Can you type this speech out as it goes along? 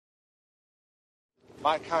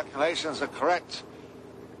my calculations are correct,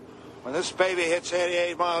 when this baby hits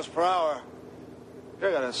 88 miles per hour,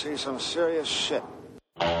 you're gonna see some serious shit.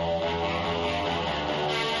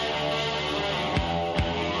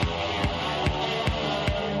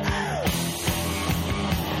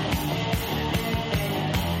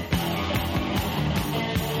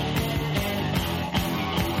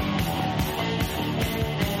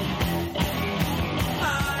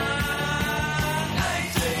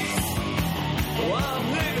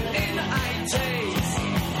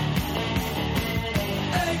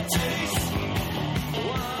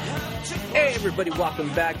 Everybody,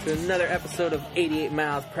 welcome back to another episode of 88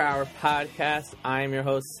 Miles Per Hour Podcast. I am your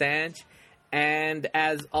host, Sanj, and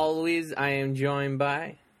as always, I am joined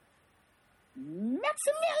by...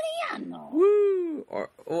 Maximiliano! Woo!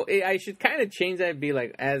 Well, I should kind of change that and be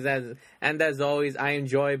like, as always, I am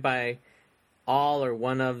joined by all or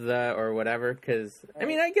one of the, or whatever, because, I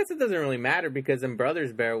mean, I guess it doesn't really matter, because in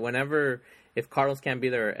Brothers Bear, whenever, if Carlos can't be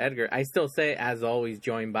there or Edgar, I still say, as always,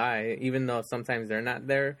 joined by, even though sometimes they're not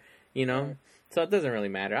there, you know? Right. So it doesn't really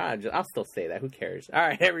matter. I'll still say that. Who cares? All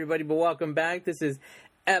right, everybody, but welcome back. This is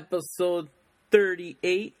episode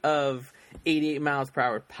 38 of 88 Miles Per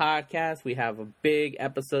Hour Podcast. We have a big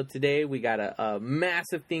episode today. We got a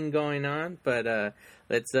massive thing going on, but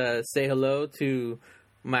let's say hello to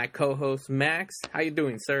my co-host, Max. How you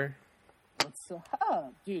doing, sir? What's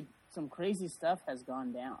up? Dude, some crazy stuff has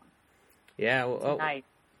gone down. Yeah. Well, tonight,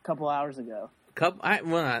 a couple hours ago. I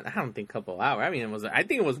don't think couple hours. I mean, I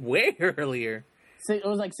think it was way earlier. So it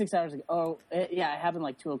was like 6 hours ago. Oh, yeah, it happened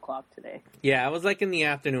like 2 o'clock today. Yeah, it was like in the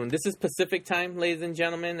afternoon. This is Pacific time, ladies and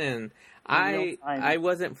gentlemen, and I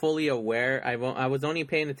wasn't fully aware. I was only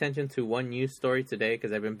paying attention to one news story today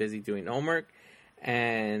because I've been busy doing homework,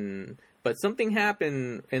 but something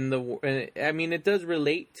happened I mean, it does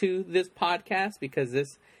relate to this podcast because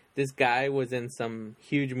this guy was in some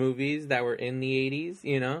huge movies that were in the 80s,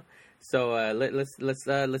 you know. So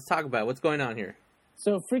let's talk about what's going on here.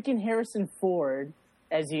 So freaking Harrison Ford,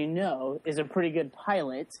 as you know, is a pretty good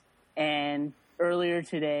pilot, and earlier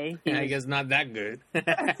today, I guess not that good.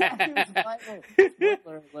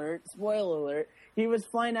 Spoiler alert! He was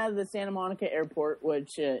flying out of the Santa Monica airport,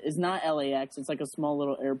 which is not LAX. It's like a small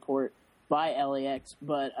little airport by LAX.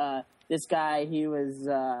 But this guy, he was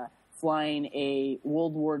flying a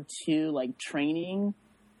World War II like training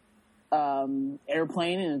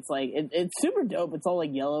airplane, and it's like it's super dope. It's all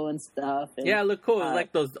like yellow and stuff. And, yeah, it looked cool. It was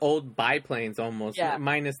like those old biplanes almost,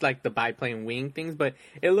 minus like the biplane wing things, but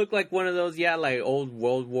it looked like one of those, like old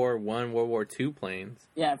World War I, World War II planes.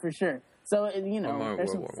 Yeah, for sure. So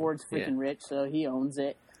Harrison Ford's freaking rich, so he owns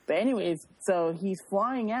it. But anyways, so he's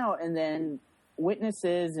flying out, and then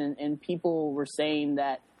witnesses and people were saying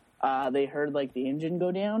that they heard like the engine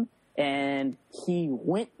go down, and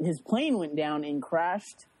his plane went down and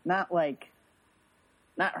crashed. Not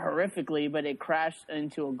horrifically, but it crashed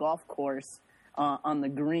into a golf course on the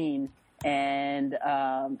green. And,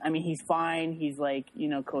 I mean, he's fine. He's, like,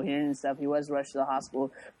 coherent and stuff. He was rushed to the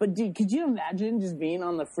hospital. But, dude, could you imagine just being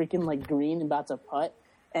on the freaking, like, green about to putt,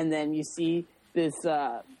 and then you see this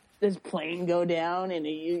plane go down, and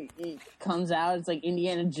it comes out. It's like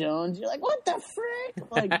Indiana Jones. You're like, what the frick?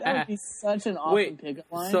 Like, that would be such an awesome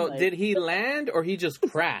pickup line. So did he land, or he just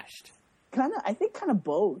crashed? I think kind of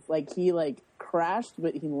both. Like, he, like, crashed,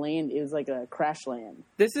 but he landed. It was like a crash land.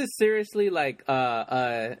 This is seriously like,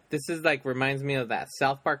 reminds me of that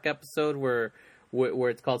South Park episode where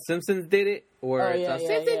it's called Simpsons Did It, or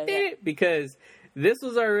Simpsons Did It, because this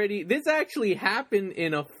actually happened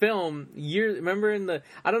in a film remember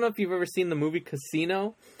I don't know if you've ever seen the movie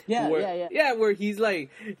Casino. Yeah, where he's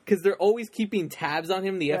like, because they're always keeping tabs on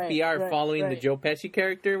him, the FBI are following the Joe Pesci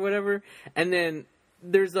character or whatever, and then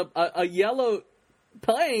there's a yellow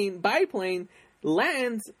biplane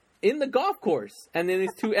lands in the golf course, and then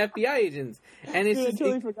there's two FBI agents, and it's I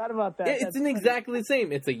totally forgot about that. It's exactly the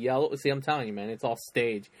same. It's a yellow. See, I'm telling you, man, it's all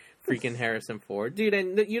stage. Freaking Harrison Ford, dude,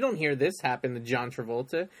 and you don't hear this happen to John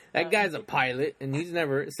Travolta. That guy's a pilot, and he's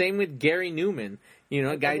never. Same with Gary Newman.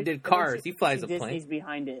 Guy did Cars. He flies a plane. Disney's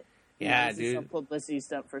behind it. Yeah, dude. Some publicity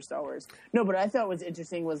stuff for Star Wars. No, but I thought was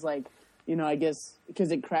interesting was like, I guess because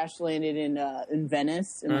it crash landed in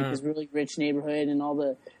Venice, in like this really rich neighborhood, and all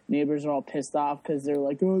the neighbors are all pissed off because they're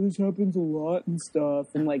like, "Oh, this happens a lot and stuff."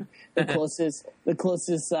 And like the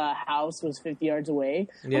closest house was 50 yards away.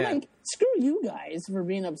 Yeah. I'm like, screw you guys for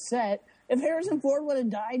being upset. If Harrison Ford would have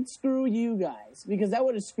died, screw you guys, because that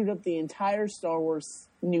would have screwed up the entire Star Wars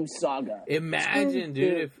new saga. Imagine,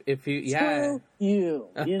 dude, if you, screw you,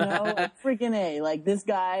 like, freaking A, like this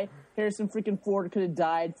guy, Harrison freaking Ford could have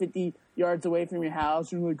died 50 yards away from your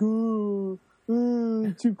house. You're like, ooh,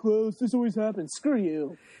 too close. This always happens. Screw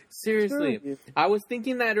you. Seriously, Screw you. I was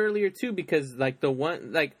thinking that earlier too because like the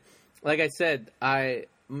one like I said,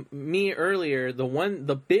 earlier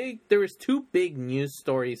there was two big news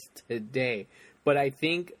stories today, but I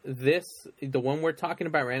think the one we're talking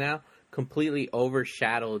about right now completely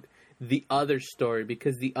overshadowed the other story,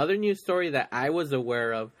 because the other news story that I was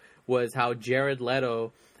aware of was how Jared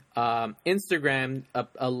Leto Instagrammed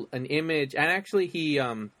an image, and actually he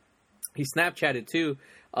Snapchatted too.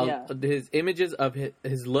 His images of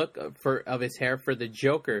his look of his hair for the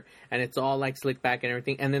Joker, and it's all like slicked back and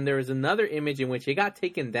everything. And then there was another image in which it got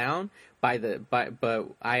taken down but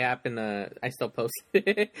I still posted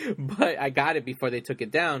it, but I got it before they took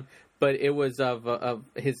it down. But it was of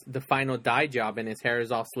the final dye job, and his hair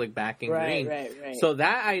is all slicked back and green. Right. So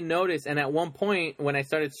that I noticed, and at one point when I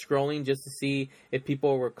started scrolling just to see if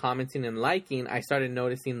people were commenting and liking, I started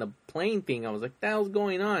noticing the plane thing. I was like, "What the hell's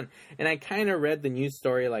going on?" And I kind of read the news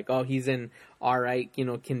story like, "Oh, he's in all right,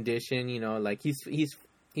 condition. Like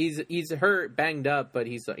he's hurt, banged up, but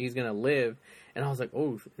he's gonna live." And I was like,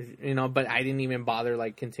 oh, but I didn't even bother,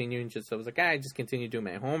 like, continuing. I was like, I just continue doing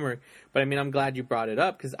my homework. But, I mean, I'm glad you brought it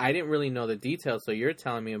up because I didn't really know the details. So you're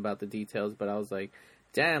telling me about the details. But I was like,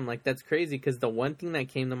 damn, like, that's crazy. Because the one thing that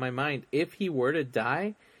came to my mind, if he were to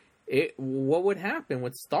die, what would happen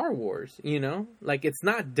with Star Wars, Like, it's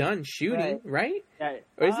not done shooting, right?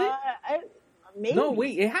 Or is it? Maybe. No,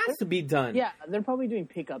 wait, it has to be done. Yeah, they're probably doing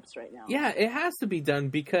pickups right now. Yeah, it has to be done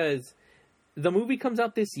because the movie comes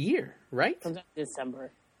out this year, right? Comes out in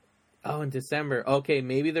December. Oh, in December. Okay,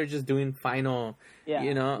 maybe they're just doing final,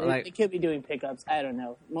 they could be doing pickups. I don't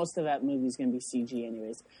know. Most of that movie's going to be CG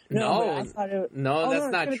anyways. That's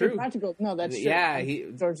not true. Practical. No, that's true. Yeah,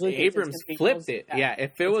 George Lucas Abrams flipped it. Yeah,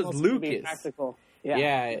 if it was Lucas. Practical.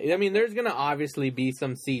 Yeah, I mean, there's going to obviously be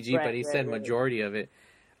some CG, but he said majority of it.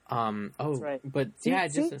 But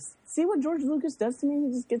see what George Lucas does to me?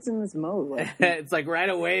 He just gets in this mode. Like, it's like right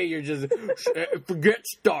away you're just forget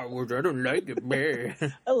Star Wars. I don't like it, man.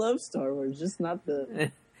 I love Star Wars, just not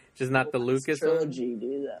the Lucas trilogy,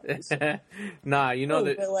 dude. Nah,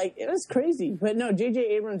 that. But like it was crazy. But no, J.J.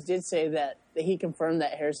 Abrams did say that he confirmed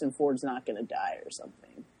that Harrison Ford's not going to die or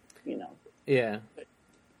something. Yeah. But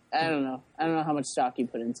I don't know. I don't know how much stock you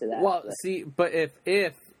put into that. Well, but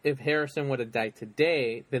if Harrison would have died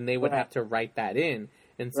today, then they would have to write that in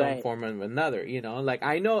some form or another, Like,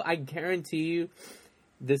 I guarantee you,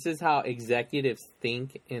 this is how executives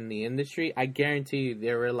think in the industry. I guarantee you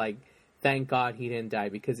they were like, thank God he didn't die.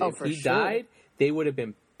 Because if he died, they would have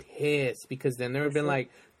been pissed. Because then they would have been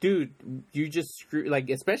like, dude, you just screwed, like,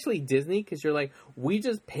 especially Disney, because you're like, we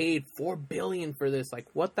just paid $4 billion for this. Like,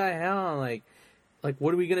 what the hell? Like,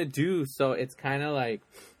 what are we going to do? So it's kind of like,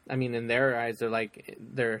 I mean, in their eyes,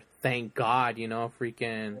 they're thank God,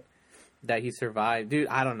 freaking that he survived, dude.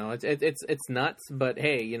 I don't know, it's nuts, but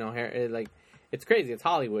hey, it's crazy. It's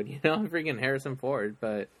Hollywood, freaking Harrison Ford.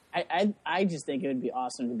 But I just think it would be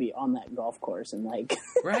awesome to be on that golf course and like,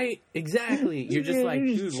 right, exactly. You're just like,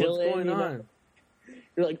 dude, what's going on?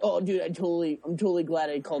 You're like, oh, dude, I'm totally glad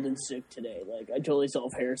I called in sick today. Like, I totally saw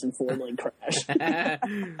Harrison Ford like crash.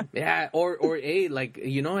 Yeah, or like,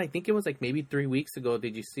 I think it was like maybe 3 weeks ago.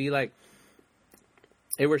 Did you see like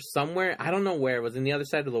it was somewhere? I don't know where. It was in the other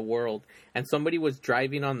side of the world, and somebody was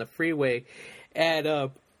driving on the freeway,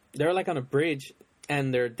 and they're like on a bridge,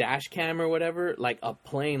 and their dash cam or whatever, like a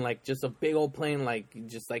plane, like just a big old plane, like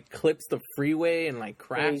just like clips the freeway and like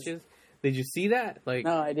crashes. Crazy. Did you see that? Like,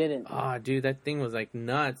 no, I didn't. Oh, dude, that thing was like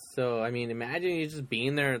nuts. So, I mean, imagine you just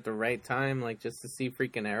being there at the right time, like just to see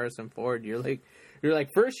freaking Harrison Ford. You're like,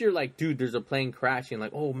 first you're like, dude, there's a plane crashing.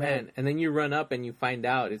 Like, oh man, and then you run up and you find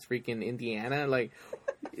out it's freaking Indiana. Like,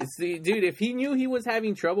 see, dude, if he knew he was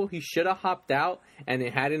having trouble, he should have hopped out and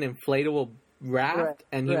it had an inflatable raft,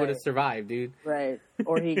 and he would have survived, dude. Right.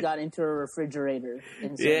 Or he got into a refrigerator.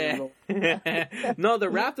 Yeah. No,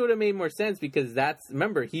 the raft would have made more sense because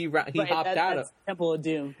remember, he hopped out of Temple of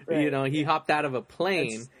Doom. Right. He hopped out of a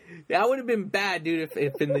plane. That would have been bad, dude,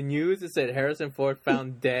 if in the news it said Harrison Ford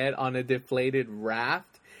found dead on a deflated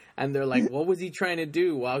raft, and they're like, what was he trying to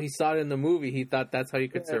do? Well, he saw it in the movie. He thought that's how he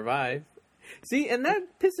could survive. See, and that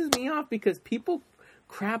pisses me off because people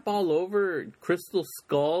crap all over Crystal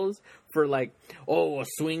Skulls for like,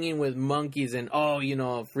 swinging with monkeys and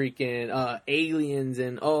freaking aliens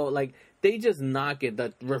and like they just knock it,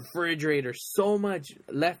 the refrigerator, so much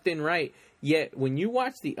left and right. Yet when you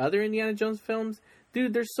watch the other Indiana Jones films,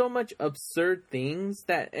 dude, there's so much absurd things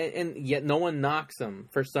that, and yet no one knocks them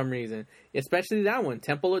for some reason. Especially that one,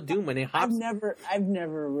 Temple of Doom, when it hops. I've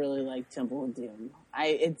never really liked Temple of Doom.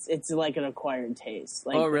 It's like an acquired taste.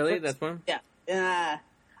 Like, oh, really? That's one? Yeah.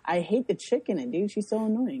 I hate the chick in it, dude. She's so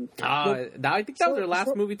annoying. I think that was her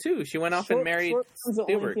last movie too. She went off and married Short Round's the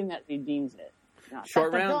only Spielberg. thing that redeems it. No,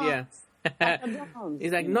 Short Dr. Round, Jones. yeah. Dr. Jones.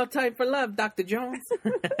 He's like, no time for love, Dr. Jones.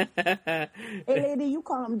 Hey, lady, you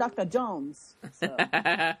call him Dr. Jones. So.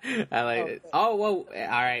 I like it. Oh, well, all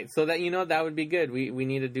right. So that, that would be good. We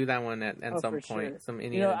need to do that one at some point. Sure. Some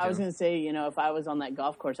Indiana I was Jones. going to say, if I was on that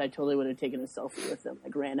golf course, I totally would have taken a selfie with him,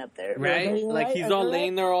 like ran up there. Right? Like he's all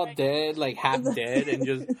laying there all dead, like half dead, and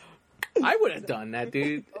just... I would have done that,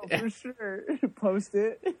 dude. Oh, for sure. Post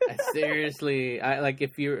it. Seriously.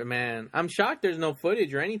 If you're... Man, I'm shocked there's no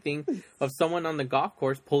footage or anything of someone on the golf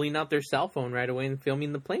course pulling out their cell phone right away and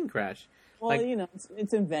filming the plane crash. Well,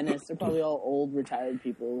 it's in Venice. They're probably all old, retired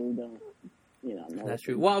people who don't, know. That's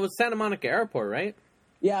true. Well, it was Santa Monica Airport, right?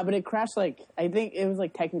 Yeah, but it crashed, I think it was,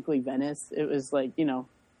 technically Venice. It was,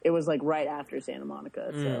 it was, right after Santa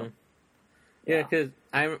Monica, so... Yeah, because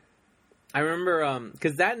I remember,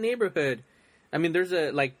 because that neighborhood, I mean, there's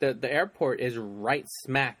the airport is right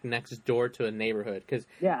smack next door to a neighborhood. Because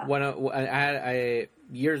when I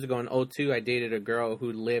years ago in 2002, I dated a girl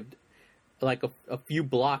who lived a few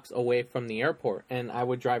blocks away from the airport, and I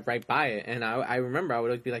would drive right by it. And I remember I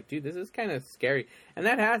would be like, dude, this is kind of scary. And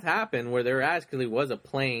that has happened where there actually was a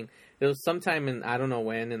plane. It was sometime in, I don't know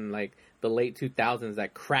when, in the late 2000s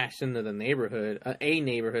that crashed into the neighborhood, a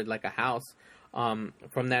neighborhood, like a house.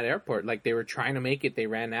 From that airport, they were trying to make it, they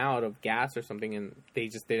ran out of gas or something, and they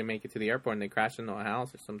just didn't make it to the airport, and they crashed into a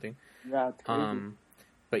house or something. Yeah, crazy.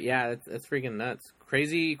 But yeah, that's freaking nuts.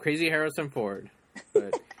 Crazy Harrison Ford.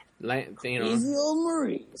 But Easy old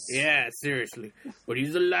Maurice. Yeah, seriously. But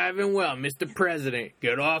he's alive and well, Mr. President.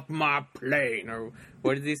 Get off my plane, or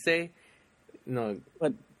what did he say? No.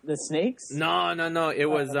 What, the snakes? No. It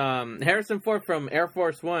was Harrison Ford from Air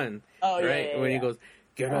Force One. Oh, right? yeah. When he goes,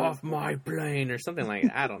 get off my plane, or something like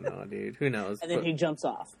that. I don't know, dude. Who knows? And then he jumps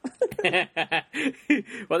off.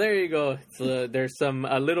 Well, there you go. So, there's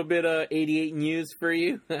a little bit of 88 news for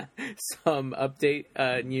you. Some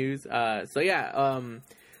update news.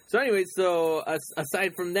 So anyway,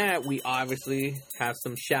 aside from that, we obviously have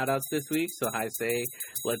some shout-outs this week. So I say,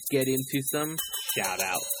 let's get into some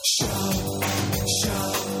shout-outs.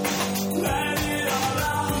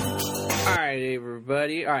 All right,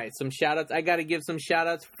 everybody. All right, some shout-outs. I got to give some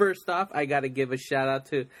shout-outs. First off, I got to give a shout-out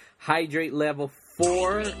to Hydrate Level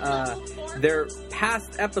 4. Their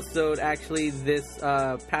past episode, actually, this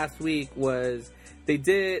past week was... They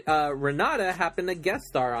did... Renata happened to guest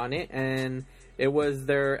star on it, and it was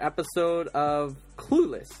their episode of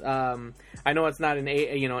Clueless. I know it's not an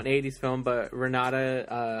 80s film, but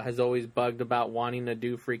Renata has always bugged about wanting to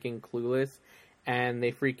do freaking Clueless. And they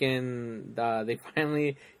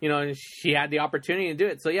finally, she had the opportunity to do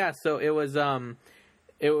it. So yeah, so it was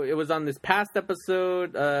it was on this past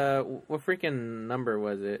episode. What freaking number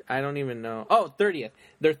was it? I don't even know. Oh, 30th.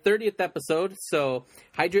 Their 30th episode. So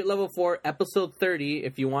Hydrate Level 4, episode 30.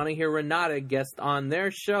 If you want to hear Renata guest on their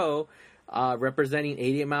show, representing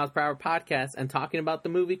 88 Miles Per Hour podcast and talking about the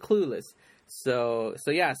movie Clueless. So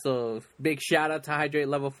big shout out to Hydrate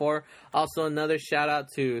Level 4. Also another shout out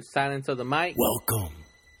to Silence of the Mic. Welcome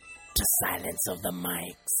to Silence of the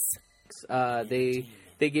Mics.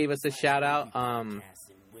 They gave us a shout out on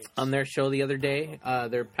their show the other day.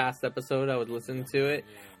 Their past episode, I was listening to it.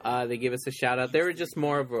 They gave us a shout out. They were just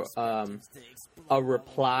more of a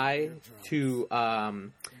reply to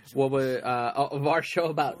what was of our show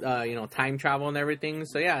about time travel and everything.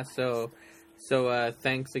 So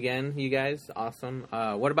thanks again, you guys. Awesome.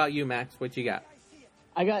 What about you, Max? What you got?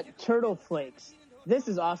 I got Turtle Flakes. This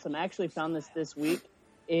is awesome. I actually found this week.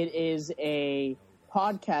 It is a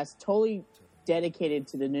podcast totally dedicated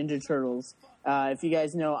to the Ninja Turtles. If you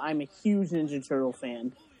guys know, I'm a huge Ninja Turtle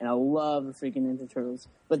fan, and I love the freaking Ninja Turtles.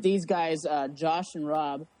 But these guys, Josh and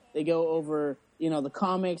Rob, they go over, the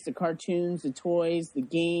comics, the cartoons, the toys, the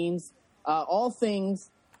games, all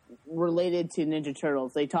things related to Ninja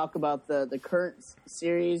Turtles. They talk about the current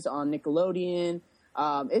series on Nickelodeon.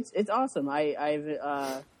 It's awesome.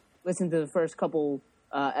 I've listened to the first couple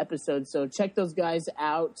episodes, so check those guys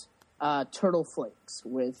out. Turtle Flakes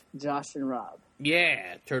with Josh and Rob.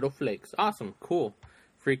 Yeah, Turtle Flakes. Awesome, cool.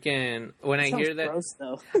 Freaking when I hear that, gross,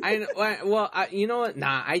 though. You know what?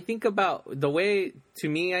 Nah, I think about the way to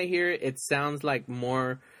me I hear it. It sounds like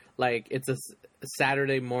more like it's a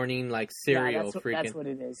Saturday morning cereal. Yeah, that's what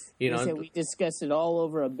it is. We discussed it all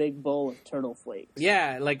over a big bowl of Turtle Flakes.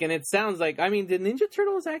 Yeah, and it sounds like did Ninja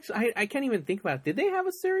Turtles actually? I can't even think about it. Did they have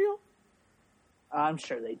a cereal? I'm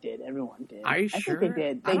sure they did. Everyone did. Are you sure? I think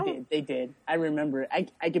they did. They did. I remember.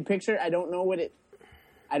 I can picture it. I don't know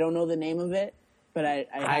the name of it, but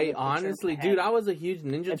I honestly, dude, I was a huge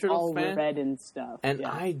Ninja it's Turtles all fan, red and stuff. and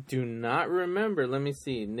I do not remember. Let me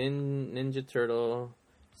see, Ninja Turtle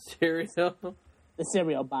cereal. The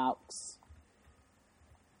cereal box.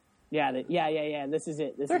 Yeah, yeah. This is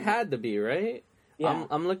it. There had to be, right? Yeah.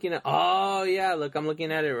 I'm looking at. Oh yeah, look, I'm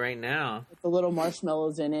looking at it right now. With the little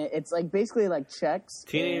marshmallows in it. It's like basically like Chex.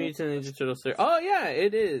 Teenage Mutant Ninja Turtle cereal. Oh yeah,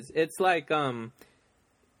 it is. It's like yeah,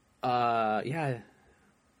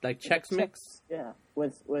 like Chex Mix. Yeah,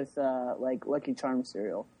 with like Lucky Charms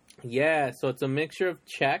cereal. Yeah, so it's a mixture of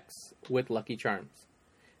Chex with Lucky Charms.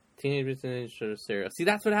 Teenage Mutant Ninja Turtle cereal. See,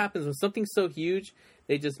 that's what happens when something's so huge.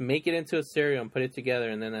 They just make it into a cereal and put it together,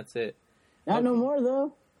 and then that's it. Not no more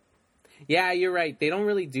though. Yeah, you're right. They don't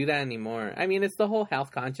really do that anymore. I mean, it's the whole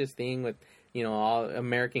health conscious thing with, you know, all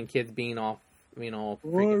American kids being all, you know,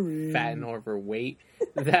 freaking fat and overweight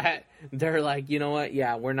that they're like, you know what?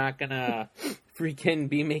 Yeah, we're not gonna freaking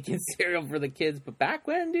be making cereal for the kids. But back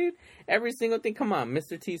when, dude, every single thing. Come on,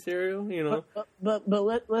 Mr. T cereal, you know. But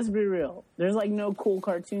let's be real. There's like no cool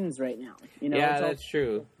cartoons right now. You know. Yeah, that's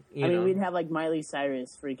true. I mean, we'd have like Miley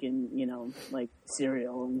Cyrus freaking, you know, like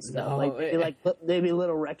cereal and stuff. No, like they'd be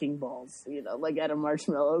little wrecking balls, you know, like out of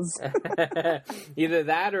marshmallows. Either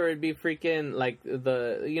that or it'd be freaking like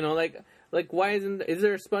the, you know, like is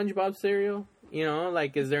there a SpongeBob cereal? You know,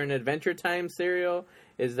 like is there an Adventure Time cereal?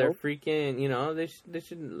 Is there freaking, you know, they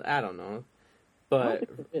should I don't know, but I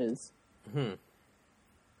don't think it is.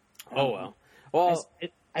 Oh well.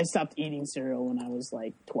 I stopped eating cereal when I was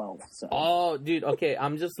like 12. So. Oh, dude. Okay,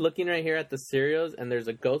 I'm just looking right here at the cereals, and there's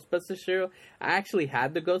a Ghostbusters cereal. I actually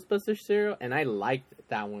had the Ghostbusters cereal, and I liked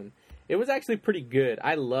that one. It was actually pretty good.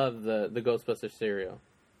 I love the Ghostbusters cereal.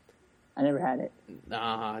 I never had it.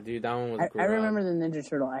 Dude, that one was great. I remember the Ninja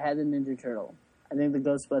Turtle. I had the Ninja Turtle. I think the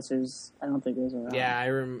Ghostbusters, I don't think it was around. Yeah, I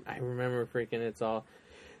remember freaking it's all...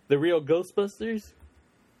 The real Ghostbusters?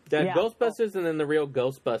 Ghostbusters and then the real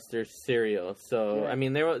Ghostbusters cereal. So, I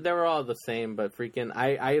mean, they were all the same, but freaking...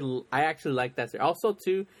 I actually like that cereal. Also,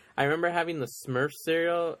 too, I remember having the Smurf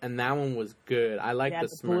cereal, and that one was good. I like the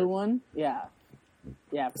Smurf. Blue one? Yeah.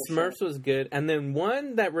 Yeah, for Smurfs was good. And then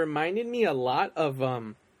one that reminded me a lot of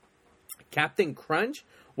Captain Crunch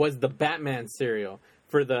was the Batman cereal.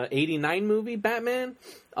 For the 89 movie Batman,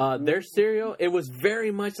 their cereal, it was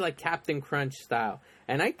very much like Captain Crunch style.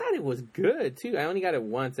 And I thought it was good, too. I only got it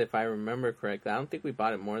once, if I remember correctly. I don't think we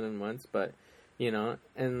bought it more than once, but, you know.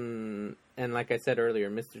 And like I said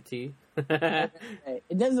earlier, Mr. T.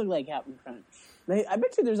 It does look like Captain Crunch. I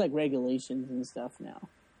bet you there's, like, regulations and stuff now.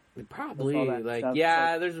 Probably, like,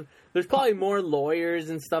 yeah, there's probably more lawyers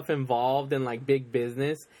and stuff involved in, like, big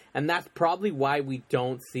business, and that's probably why we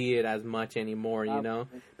don't see it as much anymore, you know?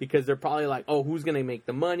 Because they're probably like, oh, who's going to make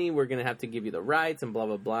the money? We're going to have to give you the rights and blah,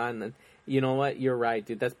 blah, blah, and then, you know what? You're right,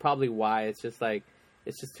 dude. That's probably why. It's just, like,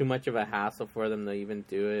 it's just too much of a hassle for them to even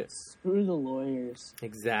do it. Screw the lawyers.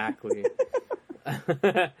 Exactly.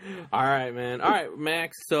 All right, man. All right,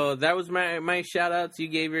 Max. So that was my shout outs. You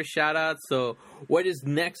gave your shout outs. So what is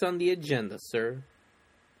next on the agenda, sir?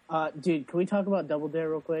 Dude, can we talk about Double Dare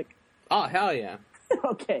real quick? Oh, hell yeah.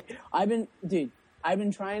 Okay. I've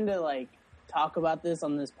been trying to like talk about this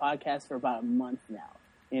on this podcast for about a month now,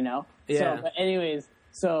 you know? Yeah. So, but anyways,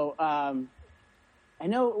 I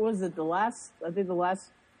know the last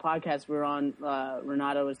podcast we were on,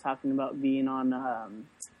 Renata was talking about being on,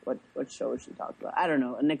 what show was she talking about? I don't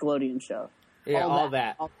know, a Nickelodeon show. Yeah, all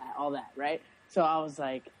that, right? So I was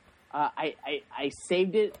like, I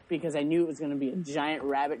saved it because I knew it was going to be a giant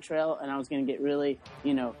rabbit trail and I was going to get really,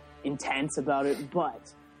 you know, intense about it.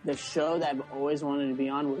 But the show that I've always wanted to be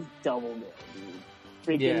on was Double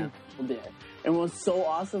Dare, dude. Double Dare. And what's so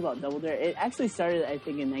awesome about Double Dare, it actually started, I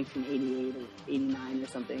think, in 1988 or 89 or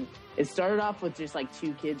something. It started off with just like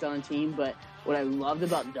 2 kids on a team, but what I loved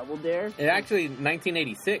about Double Dare... It actually,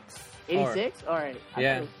 1986. 86? All right.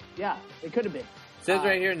 Yeah, it could have been. It says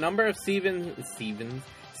right here, number of seasons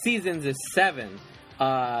is 7.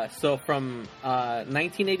 So from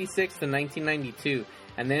 1986 to 1992.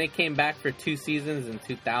 And then it came back for 2 seasons in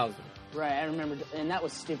 2000. Right, I remember, and that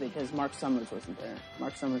was stupid because Mark Summers wasn't there.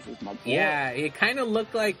 Mark Summers was my boy. Yeah, it kind of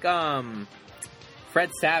looked like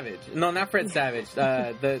Fred Savage. No, not Fred Savage.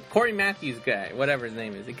 The Corey Matthews guy, whatever his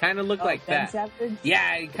name is. It kind of looked like Ben that. Savage?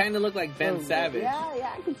 Yeah, it kind of looked like Ben Savage. Yeah,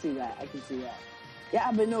 I can see that.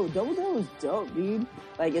 Yeah, but no, Double Dare was dope, dude.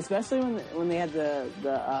 Like, especially when they had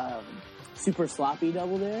the super sloppy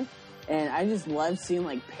Double Dare. And I just love seeing,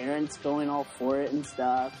 like, parents going all for it and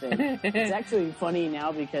stuff. And it's actually funny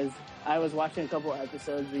now because I was watching a couple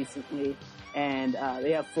episodes recently, and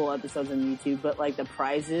they have full episodes on YouTube. But, like, the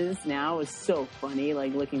prizes now is so funny,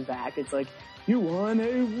 like, looking back. It's like you won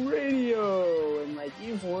a radio, and like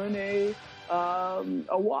you've won a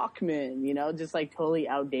Walkman, you know, just like totally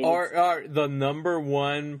outdated. Or the number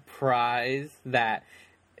one prize that,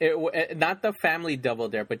 not the family Double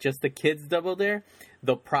Dare, but just the kids Double Dare,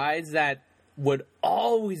 the prize that would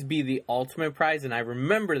always be the ultimate prize, and I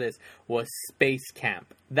remember this, was Space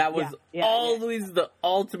Camp. That was always the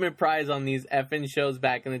ultimate prize on these effing shows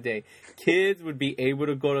back in the day. Kids would be able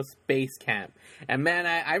to go to Space Camp. And man,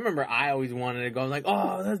 I remember I always wanted to go. I'm like,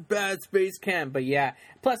 oh, that's bad, Space Camp. But yeah,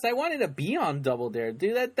 plus I wanted to be on Double Dare.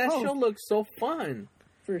 Dude, that show looks so fun.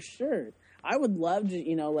 For sure. I would love to,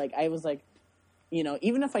 you know, like, I was like, you know,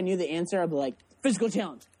 even if I knew the answer, I'd be like, physical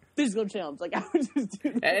challenge. Like, I would just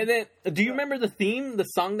do that. And then, do you remember the theme, the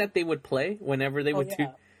song that they would play whenever they would do?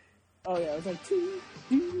 Oh, yeah. It was like,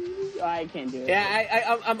 I can't do it.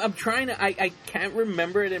 Yeah, I'm trying to, I can't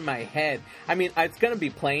remember it in my head. I mean, it's going to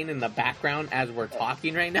be playing in the background as we're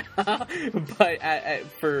talking right now. But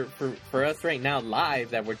for us right now,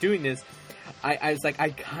 live, that we're doing this, I was like, I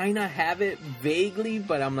kind of have it vaguely,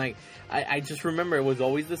 but I'm like, I just remember it was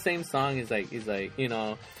always the same song. He's like, you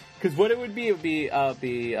know, because what it would be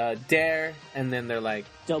Dare, and then they're like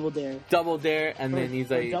Double Dare, and then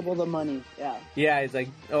he's like double the money. Yeah, he's like,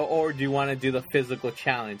 or do you want to do the physical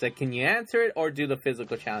challenge? Like, can you answer it or do the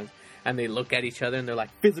physical challenge? And they look at each other and they're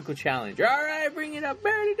like, physical challenge. All right, bring it up.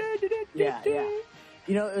 Yeah.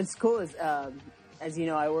 You know, it's cool as you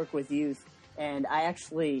know, I work with youth, and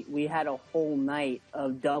we had a whole night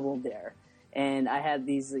of Double Dare. And I had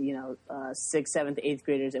these, you know, 6th, 7th, 8th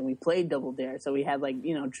graders, and we played Double Dare. So we had, like,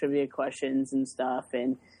 you know, trivia questions and stuff,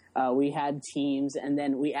 and we had teams. And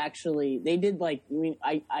then they did, like, I mean,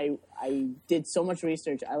 I did so much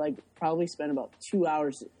research. I, like, probably spent about 2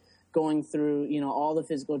 hours going through, you know, all the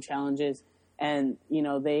physical challenges. And, you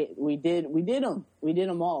know, we did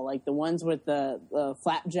them all. Like, the ones with the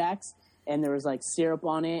flapjacks, and there was, like, syrup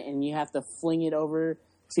on it, and you have to fling it over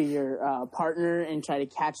to your partner and try to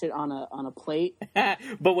catch it on a plate.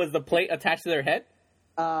 But was the plate attached to their head?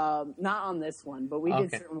 Not on this one, but we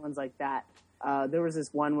did certain ones like that. There was this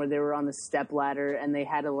one where they were on the step ladder and they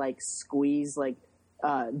had to like squeeze like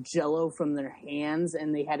Jello from their hands,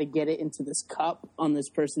 and they had to get it into this cup on this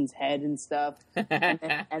person's head and stuff. and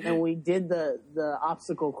then we did the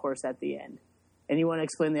obstacle course at the end. And you want to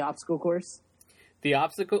explain the obstacle course? The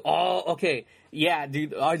obstacle? Oh, okay. Yeah,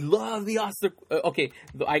 dude, I love the obstacle. Okay,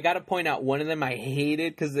 I gotta point out, one of them I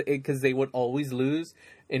hated because they would always lose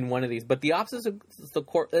in one of these. But the obstacle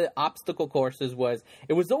courses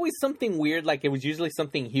it was always something weird. Like, it was usually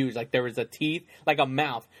something huge. Like, there was a teeth, like a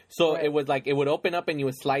mouth. So It was like, it would open up and you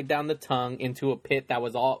would slide down the tongue into a pit that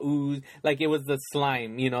was all ooze. Like, it was the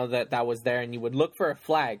slime, you know, that was there. And you would look for a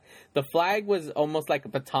flag. The flag was almost like a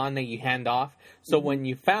baton that you hand off. So when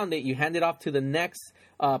you found it, you hand it off to the next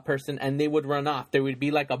person, and they would run off. There would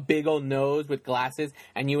be like a big old nose with glasses,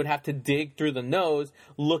 and you would have to dig through the nose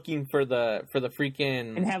looking for the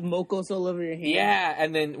freaking, and have mocos all over your hand. Yeah,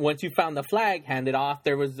 and then once you found the flag, hand it off.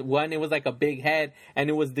 There was one, it was like a big head,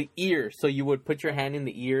 and it was the ear. So you would put your hand in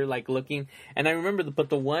the ear, like looking. And I remember, but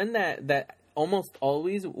the one that almost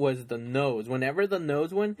always was the nose. Whenever the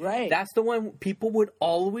nose won, that's the one people would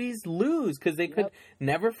always lose because they could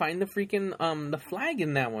never find the freaking the flag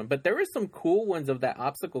in that one. But there were some cool ones of that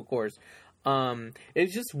obstacle course.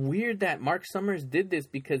 It's just weird that Mark Summers did this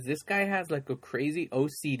because this guy has like a crazy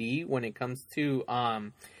OCD when it comes to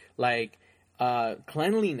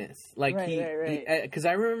cleanliness. Like, because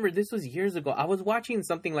I remember this was years ago. I was watching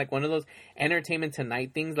something like one of those Entertainment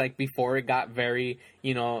Tonight things, like before it got very,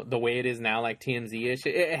 you know, the way it is now, like TMZ-ish.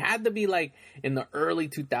 It had to be like in the early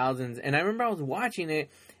 2000s. And I remember I was watching it,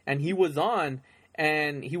 and he was on,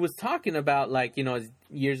 and he was talking about, like, you know, his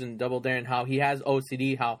years in Double Dare and how he has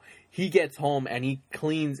OCD, how he gets home and he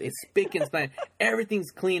cleans, it's spick and span.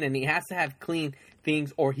 Everything's clean, and he has to have clean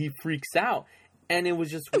things or he freaks out. And it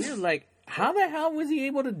was just weird, like, how the hell was he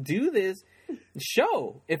able to do this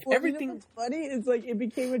show? If everything, you know what's funny? It's like it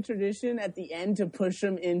became a tradition at the end to push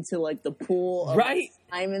him into like the pool of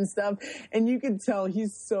slime and stuff, and you can tell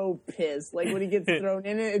he's so pissed. Like when he gets thrown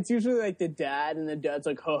in it, it's usually like the dad, and the dad's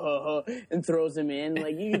like ha ha ha and throws him in.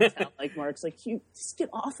 Like you can tell, like Mark's like, "You just get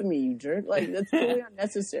off of me, you jerk!" Like that's totally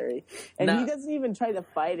unnecessary. And he doesn't even try to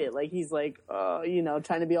fight it. Like he's like, you know,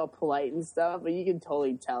 trying to be all polite and stuff, but you can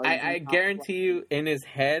totally tell. I guarantee you, in his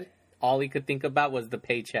head, all he could think about was the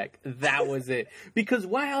paycheck. That was it. Because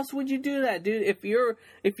why else would you do that, dude? If you're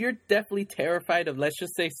definitely terrified of, let's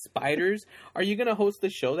just say, spiders, are you gonna host a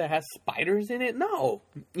show that has spiders in it? No.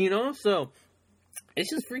 You know? So it's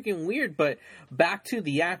just freaking weird. But back to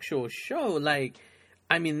the actual show, like,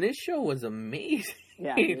 I mean, this show was amazing.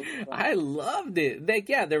 Yeah, dude. I loved it. Like,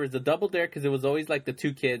 yeah, there was a Double Dare because it was always like the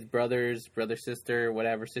two kids, brother, sister,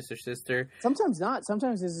 whatever, sister. Sometimes not.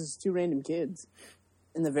 Sometimes it's just two random kids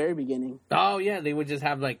in the very beginning. Oh yeah, they would just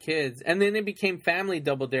have like kids, and then it became Family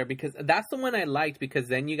Double Dare because that's the one I liked because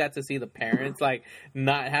then you got to see the parents like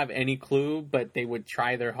not have any clue, but they would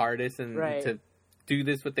try their hardest and to do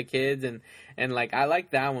this with the kids, and like I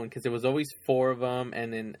like that one because it was always four of them,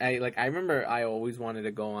 and then I remember I always wanted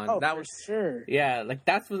to go on. Oh, that for was sure. Yeah, like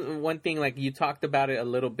that's one thing. Like you talked about it a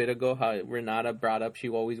little bit ago, how Renata brought up she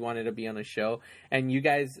always wanted to be on a show, and you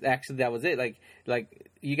guys actually that was it. Like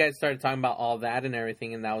you guys started talking about all that and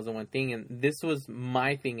everything, and that was the one thing. And this was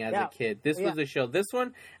my thing as a kid. This was a show. This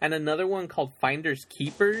one and another one called Finders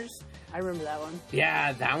Keepers. I remember that one.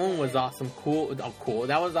 Yeah, that one was awesome. Cool.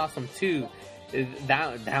 That was awesome too.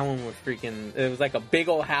 That one was freaking. It was like a big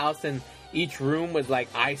old house, and each room was like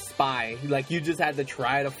I Spy. Like you just had to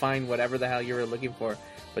try to find whatever the hell you were looking for.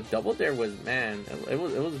 But Double Dare was, man,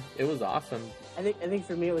 it was awesome. I think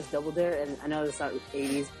for me it was Double Dare, and I know it's not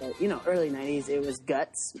 80s, but early 90s. It was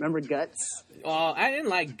Guts. Remember Guts? Oh, I didn't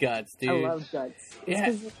like Guts, dude. I love Guts. It's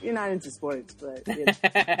because you're not into sports, but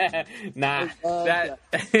nah, I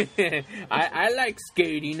like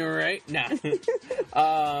skating, right? Nah.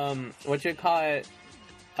 What you call it?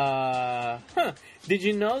 Did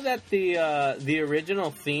you know that the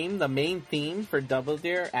original theme, the main theme for Double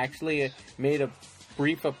Dare, actually made a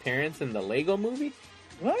brief appearance in the Lego Movie?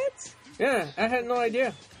 What? Yeah, I had no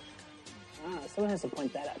idea. Someone has to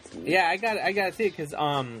point that out to me. Yeah, I got to see it because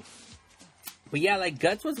but yeah, like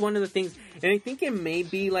Guts was one of the things, and I think it may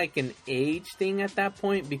be like an age thing at that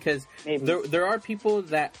point because there are people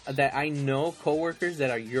that I know, coworkers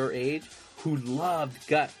that are your age who loved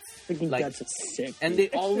Guts. Like, Guts is sick, and they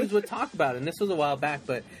always would talk about it. And this was a while back,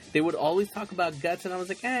 but they would always talk about Guts, and I was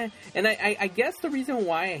like, eh. And I guess the reason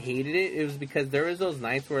why I hated it was because there was those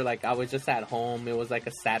nights where like I was just at home. It was like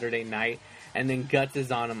a Saturday night, and then Guts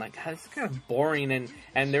is on. I'm like, this is kind of boring.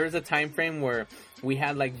 And there was a time frame where we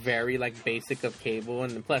had like very like basic of cable,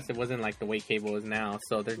 and plus it wasn't like the way cable is now,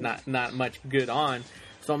 so there's not much good on.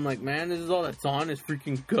 So I'm like, man, this is all that's on is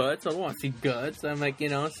freaking Guts. I don't want to see Guts. I'm like,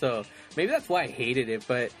 so maybe that's why I hated it.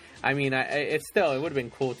 But I mean, it would have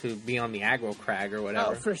been cool to be on the aggro crag or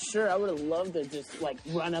whatever. Oh, for sure. I would have loved to just like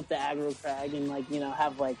run up the aggro crag and like,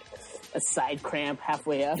 have like a side cramp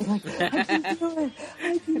halfway up. Like,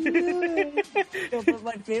 I can do it. But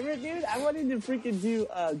my favorite, dude, I wanted to freaking do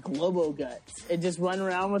Globo Guts and just run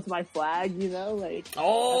around with my flag, like.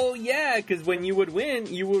 Oh, yeah, because when you would win,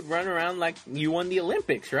 you would run around like you won the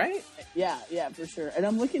Olympics, right? Yeah, for sure. And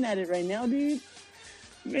I'm looking at it right now, dude.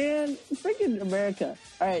 Man, freaking America.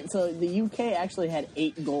 All right, so the UK actually had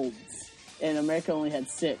 8 golds, and America only had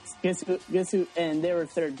 6. Guess who? And they were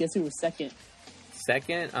third. Guess who was second?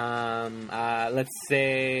 Second? Let's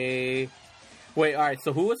say... Wait, all right,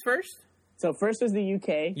 so who was first? So first was the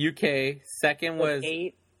UK. UK. Second was...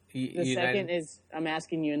 8. The second is, I'm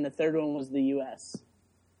asking you, and the third one was the US.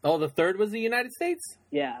 Oh, the third was the United States?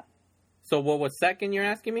 Yeah. So what was second, you're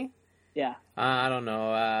asking me? Yeah. I don't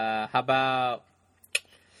know. How about...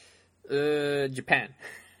 Japan.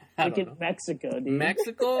 Look at Mexico, dude.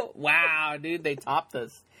 Mexico? Wow, dude, they topped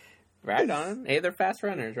us. Right on. Hey, they're fast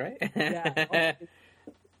runners, right? Yeah.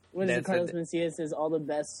 What is it? Carlos Mencia says all the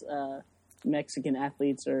best Mexican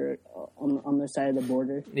athletes are on their side of the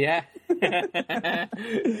border. Yeah.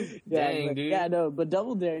 Dang, dude. Yeah, no, but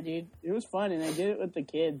Double Dare, dude, it was fun, and I did it with the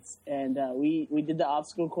kids, and we did the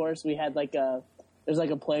obstacle course. We had there's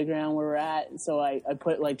like a playground where we're at, so I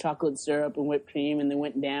put like chocolate syrup and whipped cream, and they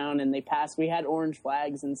went down, and they passed. We had orange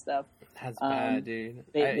flags and stuff. That's bad, dude.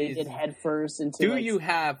 They did head first into. Do you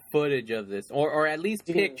have footage of this, or at least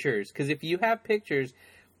pictures? Because if you have pictures,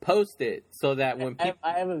 post it so that when people.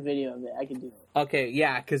 I have a video of it. I can do it. Okay,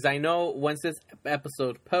 yeah, because I know once this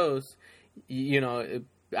episode posts,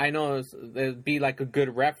 I know it'd be like a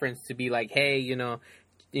good reference to be like, hey,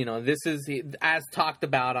 this is as talked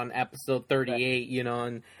about on episode 38,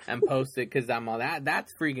 right. And post it because I'm all that.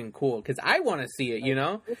 That's freaking cool because I want to see it,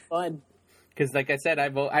 It's fun. Because like I said,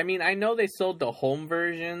 I know they sold the home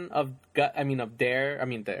version of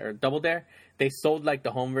Double Dare. They sold like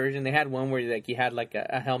the home version. They had one where like you had like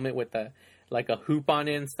a helmet with a hoop on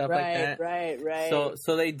it and stuff like that. Right.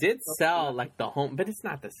 So they did sell like the home, but it's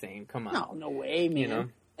not the same. Come on. No way,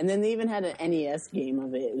 man. And then they even had an NES game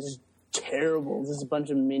of it. It was terrible. Just a bunch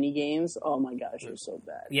of mini games. Oh my gosh, it was so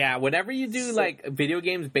bad. Yeah, whenever you do like video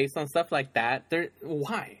games based on stuff like that,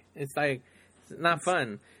 why? It's like it's not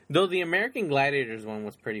fun. Though the American Gladiators one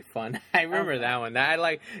was pretty fun. I remember that one.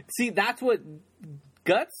 That's what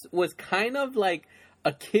Guts was kind of like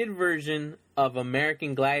a kid version of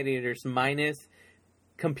American Gladiators minus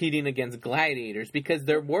competing against Gladiators, because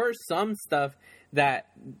there were some stuff that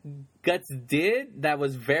Guts did that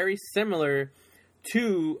was very similar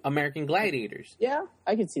to American Gladiators. Yeah,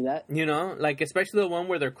 I can see that. You know, like especially the one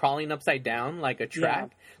where they're crawling upside down like a track.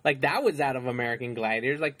 Yeah. Like that was out of American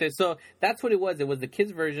Gladiators. Like this, so that's what it was. It was the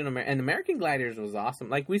kids' version of and American Gladiators was awesome.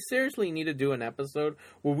 Like we seriously need to do an episode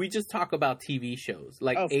where we just talk about TV shows,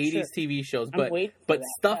 like 80s sure. TV shows, I'm but waiting for that.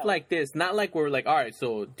 stuff Hell. like this. Not like we're like, all right,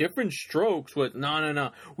 so different strokes with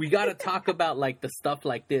no. We got to talk about like the stuff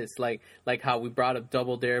like this, like how we brought up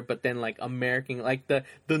Double Dare, but then like American, like the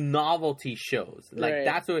novelty shows. Like Right.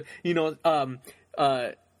 that's what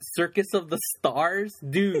Circus of the Stars,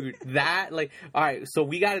 dude. That like, all right. So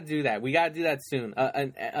we got to do that. We got to do that soon.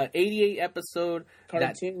 An 88 episode.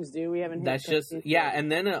 Cartoons, dude. We haven't. Hit That's just cartoons yeah, yet.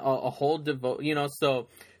 and then a whole devote. You know, so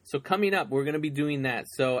coming up, we're gonna be doing that.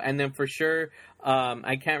 So and then for sure,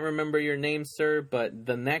 I can't remember your name, sir, but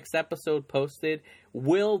the next episode posted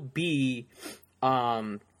will be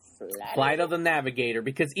Flight of the Navigator,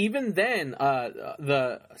 because even then,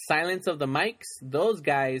 the Silence of the Mics, those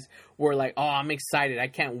guys were like, "Oh, I'm excited! I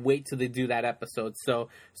can't wait till they do that episode." So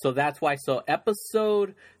that's why. So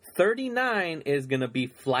episode 39 is gonna be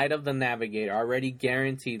Flight of the Navigator, already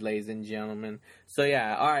guaranteed, ladies and gentlemen. So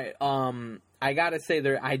yeah, all right. I gotta say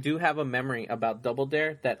I do have a memory about Double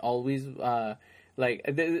Dare that always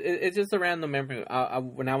it's just a random memory.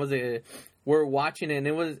 When I was we're watching it, and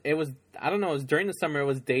it was I don't know, it was during the summer, it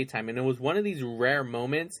was daytime, and it was one of these rare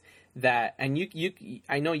moments that, and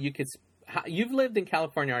I know you've lived in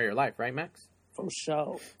California all your life, right, Max? For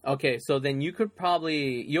sure. Okay, so then you'll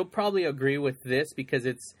probably agree with this, because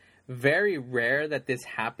it's very rare that this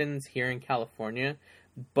happens here in California.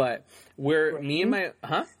 But me and my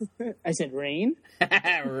I said rain.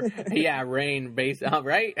 yeah, rain based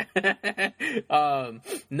right.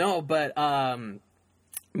 No, but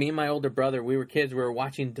me and my older brother, we were kids, we were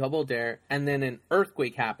watching Double Dare, and then an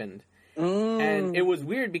earthquake happened. And it was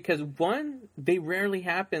weird because they rarely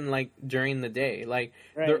happen like during the day. Like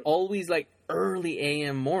they're always like early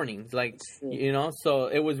AM mornings, like you know. So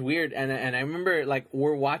it was weird, and I remember like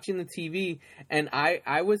we're watching the TV, and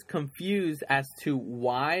I was confused as to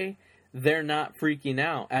why they're not freaking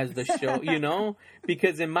out as the show, you know,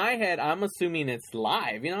 because in my head I'm assuming it's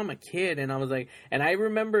live. You know, I'm a kid, and I was like, and I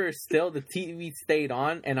remember still the TV stayed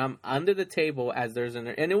on, and I'm under the table as there's and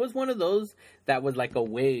it was one of those that was like a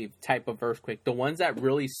wave type of earthquake, the ones that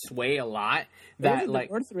really sway a lot. That like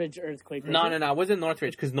the Northridge earthquake. No, it wasn't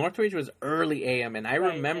Northridge, because Northridge was early AM, and I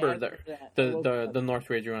remember the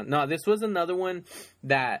Northridge one. No, this was another one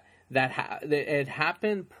that it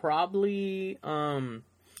happened probably.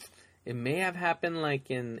 It may have happened like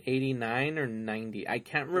in 89 or 90. I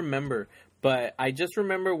can't remember. But I just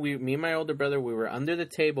remember me and my older brother, we were under the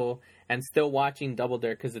table and still watching Double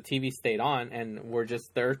Dare because the TV stayed on, and the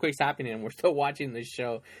earthquake's happening and we're still watching this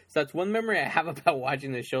show. So that's one memory I have about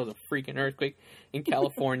watching this show, is a freaking earthquake in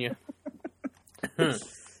California.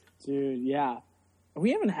 Dude, yeah.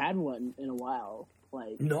 We haven't had one in a while.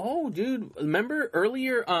 Like, no, dude. Remember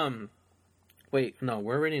earlier, wait, no,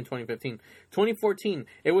 we're already in 2015. 2014,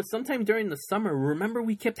 it was sometime during the summer. Remember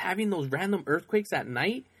we kept having those random earthquakes at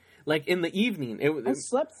night? Like in the evening. I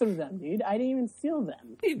slept through them, dude. I didn't even feel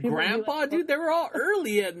them. Hey, Grandpa, dude, they were all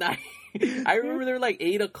early at night. I remember they were like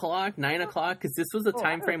 8 o'clock, 9 o'clock, because this was a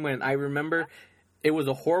time frame when I remember it was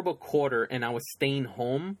a horrible quarter and I was staying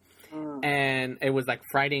home. And it was like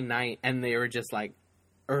Friday night, and they were just like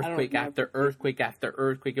earthquake after earthquake after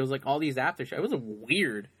earthquake. It was like all these aftershocks. It was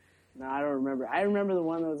weird. No, I don't remember. I remember the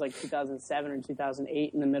one that was like 2007 or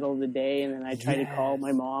 2008 in the middle of the day, and then I tried to call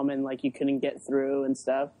my mom, and like you couldn't get through and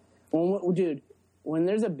stuff. Dude, when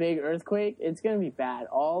there's a big earthquake, it's going to be bad.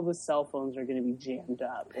 All the cell phones are going to be jammed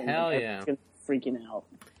up. And hell yeah. It's going to be freaking out.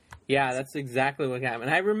 Yeah, that's exactly what happened.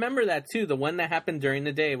 I remember that too. The one that happened during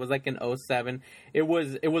the day, it was like in 2007. It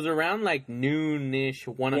was around like noonish,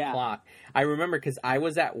 1 o'clock. I remember because I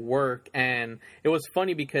was at work, and it was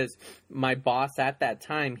funny because my boss at that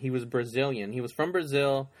time, he was Brazilian. He was from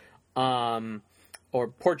Brazil, or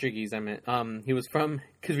Portuguese, I meant. He was from,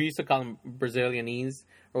 because we used to call him Brazilianese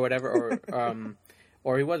or whatever,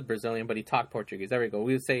 or he was Brazilian, but he talked Portuguese. There we go.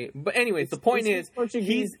 We would say, but anyways, the point is,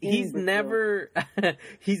 he's never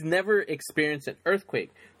experienced an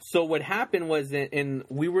earthquake. So what happened was,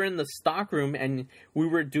 we were in the stock room, and we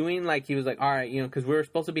were doing like, he was like, all right, you know, because we were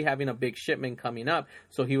supposed to be having a big shipment coming up.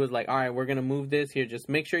 So he was like, all right, we're gonna move this here. Just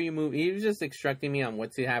make sure you move. He was just instructing me on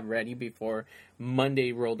what to have ready before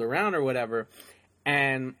Monday rolled around or whatever.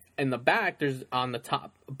 And in the back, there's on the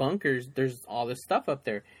top bunkers, there's all this stuff up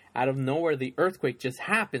there. out of nowhere, the earthquake just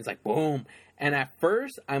happens, like, boom. And at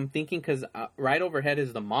first, I'm thinking, because right overhead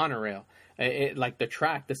is the monorail. Like, the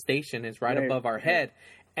track, the station is right above our head.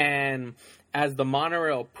 And as the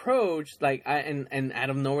monorail approached, like, and out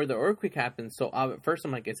of nowhere, the earthquake happens. So at first,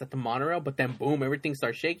 I'm like, is that the monorail? But then, boom, everything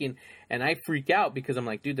starts shaking. And I freak out because I'm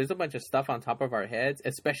like, dude, there's a bunch of stuff on top of our heads,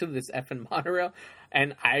 especially this effing monorail.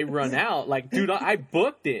 And I run out. Like, dude, I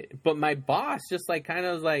booked it. But my boss just, like, kind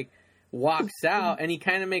of was like, walks out, and he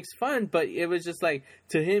kind of makes fun. But it was just like,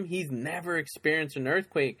 to him, he's never experienced an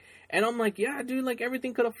earthquake. And I'm like, yeah, dude, like,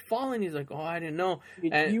 everything could have fallen. He's like, oh, I didn't know.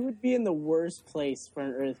 And you would be in the worst place for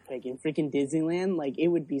an earthquake in freaking Disneyland. Like, it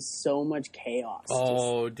would be so much chaos.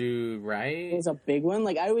 Oh, dude, right? It was a big one.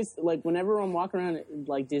 Like, I always, like, whenever I'm walking around,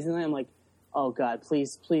 like, Disneyland, I'm like, oh, God,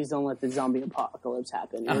 please don't let the zombie apocalypse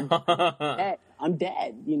happen. I'm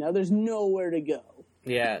dead. You know, there's nowhere to go.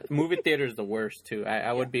 Yeah, movie theater is the worst, too.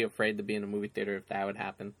 I would be afraid to be in a movie theater if that would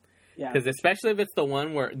happen. Yeah. Because especially if it's the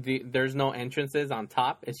one where there's no entrances on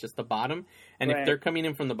top, it's just the bottom. And if they're coming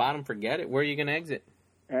in from the bottom, forget it. Where are you going to exit?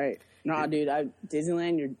 All right. Nah, dude,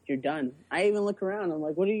 Disneyland, you're done. I even look around. I'm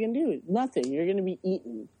like, what are you going to do? Nothing. You're going to be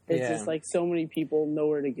eaten. It's just like so many people,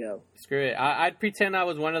 nowhere to go. Screw it. I'd pretend I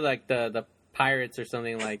was one of like the pirates or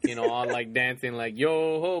something, like, you know, all like dancing like,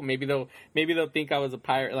 yo ho. Maybe they'll think I was a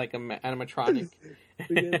pirate, like an animatronic.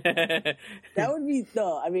 That would be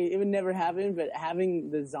I mean, it would never happen, but having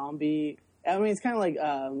the zombie, I mean, it's kind of like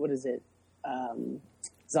what is it,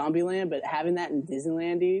 Zombieland, but having that in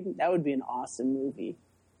Disneyland, dude, that would be an awesome movie.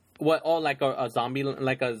 What? Oh, like a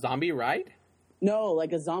zombie ride? No,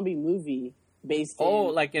 like a zombie movie based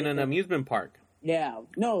like in an amusement park. Yeah.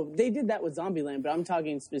 No, they did that with Zombieland, but I'm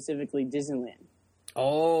talking specifically Disneyland.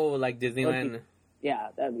 Oh, like Disneyland. Yeah,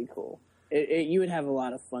 that'd be cool. You would have a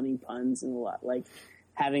lot of funny puns and a lot, like,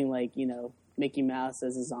 having, like, you know, Mickey Mouse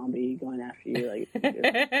as a zombie going after you.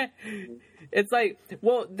 Like, it's like,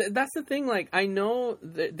 well, that's the thing. Like, I know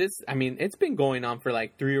this, I mean, it's been going on for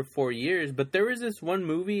like 3 or 4 years, but there was this one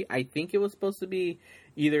movie, I think it was supposed to be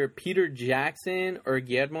either Peter Jackson or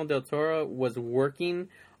Guillermo del Toro was working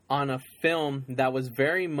on a film that was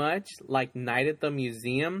very much like Night at the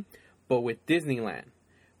Museum, but with Disneyland,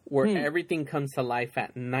 where everything comes to life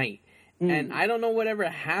at night. And I don't know whatever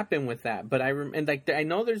happened with that, but I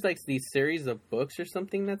know there's like these series of books or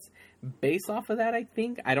something that's based off of that. I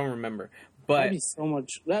think I don't remember, but that'd be so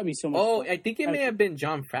much. Oh, fun. I think it may have been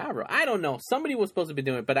Jon Favreau. I don't know. Somebody was supposed to be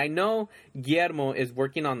doing it, but I know Guillermo is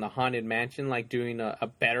working on the Haunted Mansion, like doing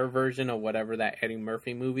a better version of whatever that Eddie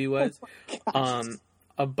Murphy movie was.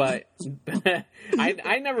 But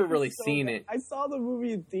I never really seen it. I saw the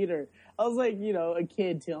movie in theater. I was like, you know, a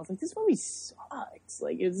kid too. I was like, this movie sucks.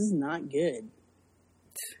 Like, this is not good.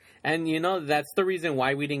 And you know, that's the reason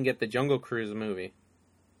why we didn't get the Jungle Cruise movie.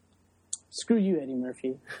 Screw you, Eddie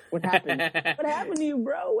Murphy. What happened? What happened to you,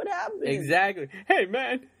 bro? What happened? Exactly. Hey,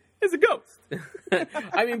 man. It's a ghost.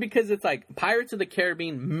 I mean, because it's like Pirates of the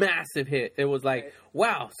Caribbean, massive hit. It was like,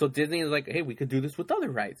 wow. So Disney is like, hey, we could do this with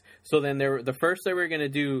other rides. So then the first they were going to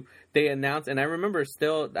do, they announced, and I remember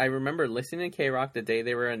listening to K-Rock the day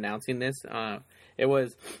they were announcing this.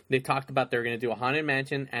 They talked about they were going to do a Haunted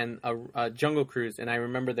Mansion and a Jungle Cruise. And I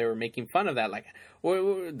remember they were making fun of that. Like,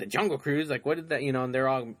 the Jungle Cruise, like, what did that, you know, and they're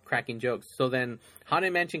all cracking jokes. So then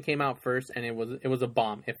Haunted Mansion came out first, and it was a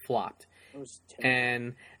bomb. It flopped.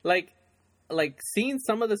 And like seeing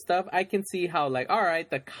some of the stuff, I can see how, like, all right,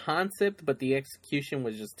 the concept, but the execution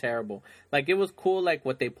was just terrible. Like, it was cool, like,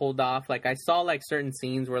 what they pulled off. Like, I saw, like, certain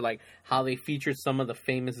scenes where, like, how they featured some of the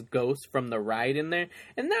famous ghosts from the ride in there,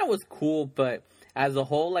 and that was cool, but as a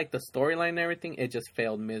whole, like, the storyline and everything, it just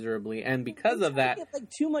failed miserably. And because of that, get, like,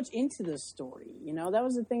 too much into the story, you know? That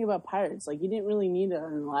was the thing about Pirates. Like, you didn't really need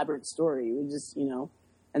an elaborate story. You would just, you know...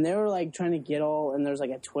 And they were, like, trying to get all... And there's,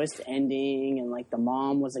 like, a twist ending, and, like, the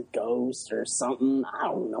mom was a ghost or something. I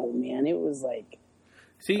don't know, man. It was, like...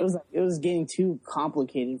 See, it was getting too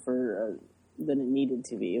complicated for... than it needed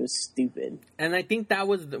to be. It was stupid. And I think that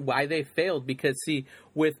was why they failed. Because, see,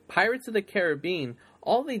 with Pirates of the Caribbean,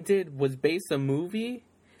 all they did was base a movie...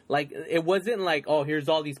 Like, it wasn't like, oh, here's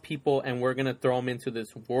all these people and we're going to throw them into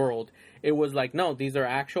this world. It was like, no, these are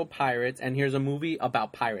actual pirates and here's a movie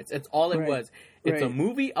about pirates. It's all it was. It's a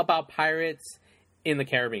movie about pirates in the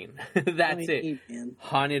Caribbean. That's it.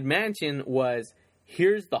 Haunted Mansion was,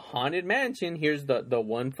 here's the Haunted Mansion. Here's the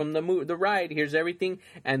one from the ride. Here's everything.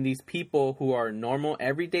 And these people who are normal,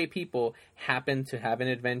 everyday people happen to have an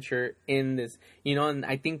adventure in this, you know, and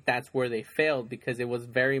I think that's where they failed because it was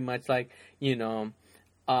very much like, you know...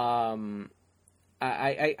 I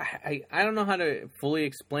don't know how to fully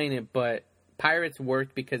explain it, but Pirates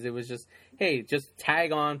worked because it was just, hey, just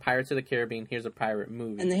tag on Pirates of the Caribbean. Here's a pirate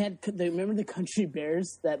movie. And they remember the Country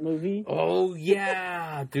Bears, that movie? Oh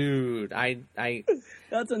yeah, dude. I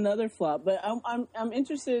That's another flop. But I'm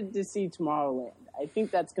interested to see Tomorrowland. I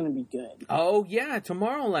think that's going to be good. Oh yeah,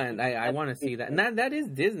 Tomorrowland. I want to see that. And that is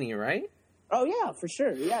Disney, right? Oh yeah, for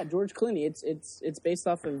sure. Yeah, George Clooney. It's based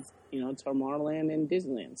off of Tomorrowland and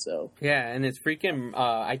Disneyland. So yeah, and it's freaking.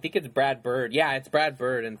 I think it's Brad Bird. Yeah, it's Brad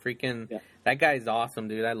Bird, and freaking that guy's awesome,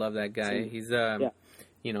 dude. I love that guy. He's freaking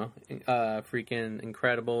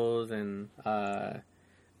Incredibles and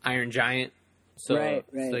Iron Giant. So right.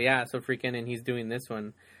 So yeah, so freaking, and he's doing this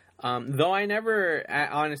one. Though I've never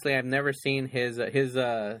seen his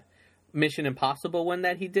Mission Impossible one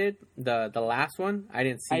that he did, the last one. I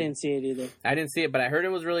didn't see it either. I didn't see it, but I heard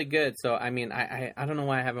it was really good. So I mean, I don't know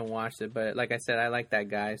why I haven't watched it, but like I said, I like that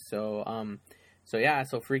guy. So yeah,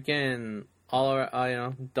 so freaking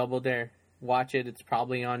Double Dare, watch it. It's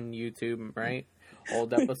probably on YouTube, right?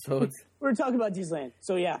 Old episodes. We're talking about Disneyland,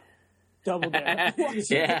 so yeah, Double Dare.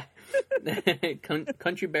 Yeah,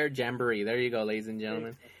 Country Bear Jamboree. There you go, ladies and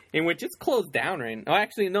gentlemen. In which it's closed down right now. Oh,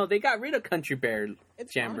 actually, no, they got rid of Country Bear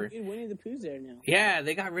Jamboree. Dude, Winnie the Pooh's there now. Yeah,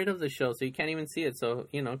 they got rid of the show, so you can't even see it. So,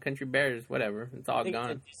 Country Bears, whatever. It's all gone.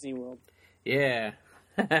 It's Disney World. Yeah.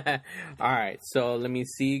 All right, so let me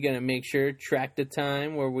see. Gonna make sure, track the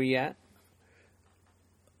time. Where we at?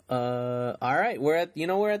 All right, we're at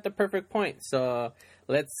the perfect point. So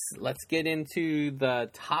let's get into the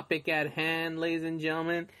topic at hand, ladies and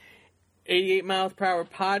gentlemen. 88 Miles Per Hour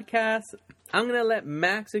podcast. I'm going to let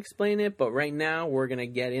Max explain it, but right now we're going to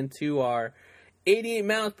get into our 88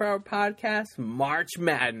 Miles Per Hour podcast, March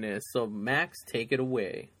Madness. So, Max, take it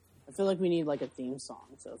away. I feel like we need like a theme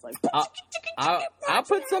song. So it's like... I'll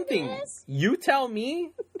put something. You tell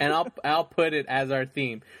me, and I'll put it as our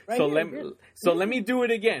theme. Right let me do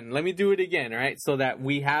it again. Let me do it again, all right? So that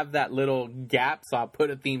we have that little gap, so I'll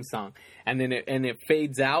put a theme song. And then it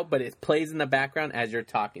fades out, but it plays in the background as you're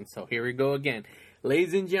talking. So here we go again.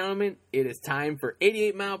 Ladies and gentlemen, it is time for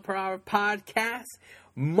 88 Mile Per Hour podcast,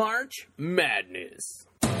 March Madness.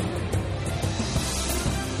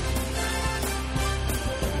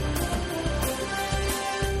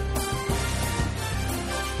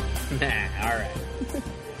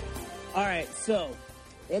 All right, so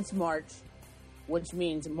it's March, which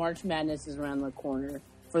means March Madness is around the corner.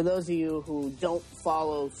 For those of you who don't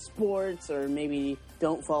follow sports or maybe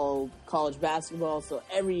don't follow college basketball, so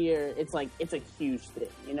every year it's a huge thing,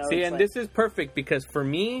 See, and this is perfect because for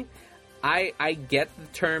me, I get the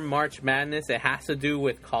term March Madness. It has to do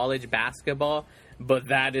with college basketball, but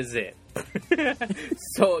that is it.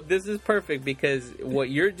 So this is perfect because what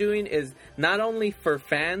you're doing is not only for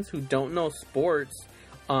fans who don't know sports,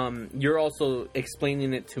 you're also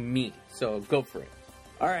explaining it to me. So go for it.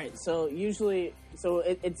 All right. So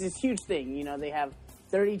it's this huge thing. They have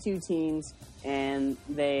 32 teams and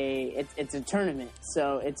it's a tournament.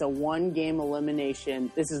 So it's a 1-game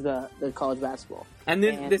elimination. This is the college basketball. And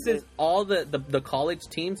this is all the college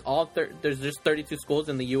teams. There's just 32 schools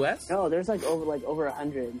in the U.S. No, there's over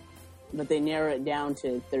 100, but they narrow it down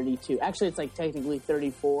to 32. Actually, it's technically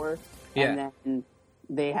 34. Yeah. And then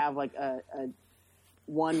they have a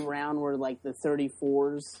one round where the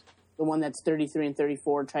 34s, the one that's 33 and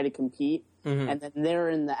 34, try to compete, and then they're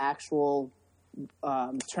in the actual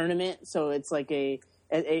tournament. So it's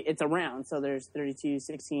it's a round. So there's 32,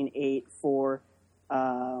 16, 8, 4,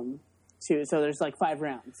 2. So there's 5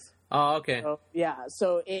 rounds. Oh, okay. So, yeah.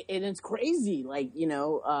 So it's crazy.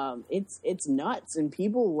 It's nuts, and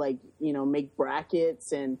people make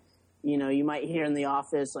brackets, and you might hear in the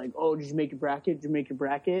office oh, did you make your bracket? Did you make your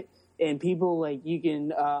bracket? And people you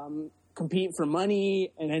can compete for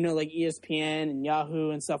money, and I know ESPN and Yahoo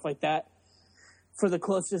and stuff like that. For the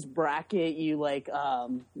closest bracket, you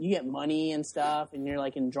you get money and stuff, and you're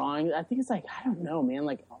in drawings. I think it's I don't know, man,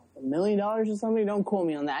 $1 million or something. Don't quote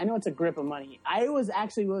me on that. I know it's a grip of money. What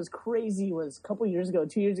was crazy was a couple years ago,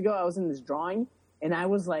 2 years ago, I was in this drawing, and I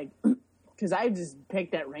was because I just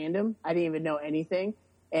picked at random. I didn't even know anything.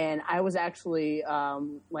 And I was actually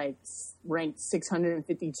ranked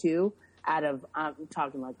 652 out of, I'm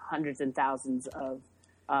talking hundreds and thousands of,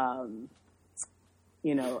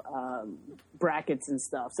 brackets and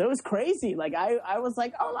stuff. So it was crazy. I was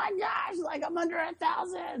oh my gosh, I'm under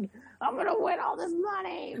 1,000. I'm going to win all this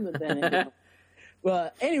money. But then,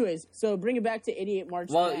 well, anyways, so bring it back to 88 March.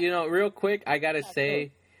 Well, real quick, I got to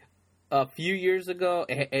say, a few years ago,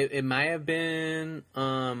 it might have been,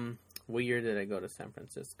 what year did I go to San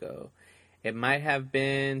Francisco? It might have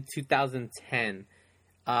been 2010,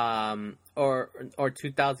 or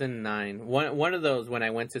 2009. One of those when I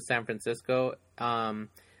went to San Francisco.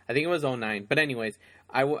 I I think it was 09. But anyways,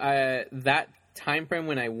 that time frame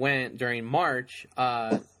when I went during March,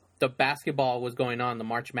 the basketball was going on, the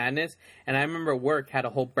March Madness, and I remember work had a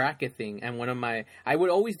whole bracket thing, and I would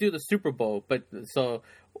always do the Super Bowl, but so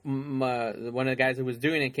one of the guys who was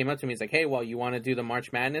doing it came up to me, he's like, hey, well, you want to do the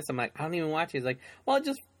March Madness? I'm like, I don't even watch it. He's like, well,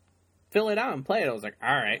 just fill it out and play it. I was like,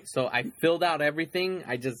 all right. So I filled out everything.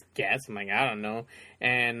 I just guessed. I'm like, I don't know.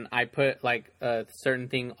 And I put like a certain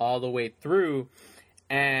thing all the way through,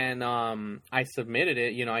 and I submitted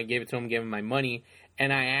it. You know, I gave it to him, gave him my money,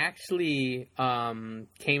 and I actually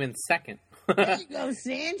came in second. There you go,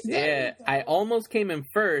 Sanch. Yeah, I almost came in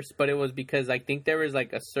first, but it was because I think there was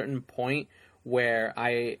like a certain point where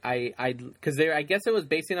because I guess it was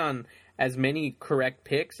based on as many correct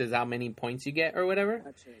picks as how many points you get or whatever.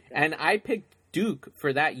 Gotcha. And I picked Duke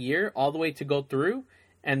for that year all the way to go through,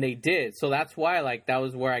 and they did. So that's why like that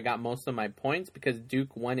was where I got most of my points, because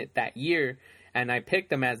Duke won it that year. And I picked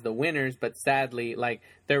them as the winners, but sadly, like,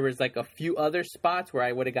 there was, like, a few other spots where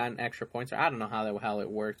I would have gotten extra points. Or I don't know how it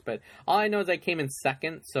works, but all I know is I came in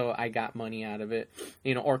second, so I got money out of it.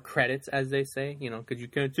 You know, or credits, as they say, you know, because you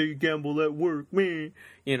can't say you gamble at work, me.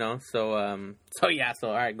 You know, so, yeah,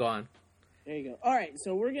 all right, go on. There you go. All right,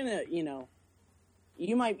 so we're going to, you know,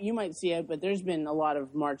 you might see it, but there's been a lot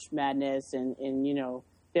of March Madness and you know,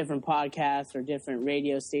 different podcasts or different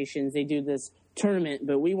radio stations. They do this tournament,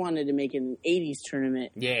 but we wanted to make it an 80s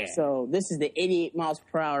tournament. Yeah. So this is the 88 miles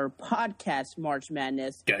per hour podcast March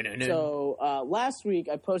Madness. Dun-dun-dun. So last week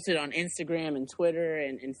I posted on Instagram and Twitter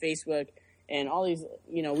and Facebook and all these,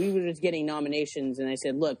 you know, we were just getting nominations, and I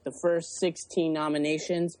said, look, the first 16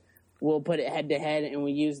 nominations, we'll put it head to head, and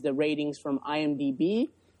we use the ratings from IMDb,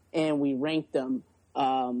 and we ranked them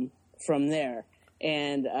from there.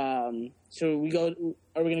 And so are we going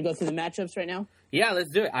to go through the matchups right now? Yeah,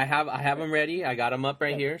 let's do it. I have them ready. I got them up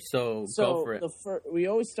right here, so go for it. We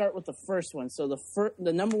always start with the first one. So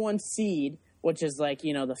the number one seed, which is like,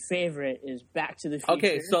 you know, the favorite, is Back to the Future.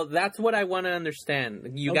 Okay, so that's what I want to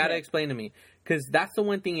understand. You got to explain to me, because that's the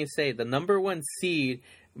one thing you say, the number one seed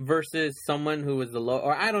versus someone who was the low,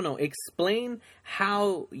 or I don't know. Explain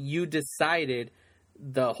how you decided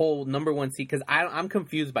the whole number one seed, because I'm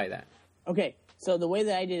confused by that. Okay, so the way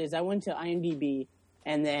that I did is I went to IMDb,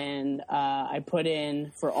 and then I put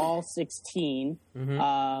in for all 16.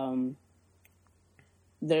 Mm-hmm.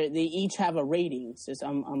 They each have a rating. So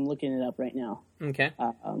I'm looking it up right now. Okay.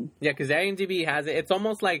 Yeah, because IMDb has it. It's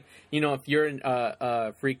almost like, you know, if you're in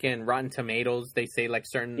freaking Rotten Tomatoes, they say like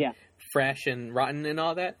certain fresh and rotten and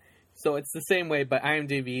all that. So it's the same way, but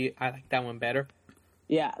IMDb, I like that one better.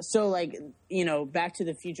 Yeah, so like, you know, Back to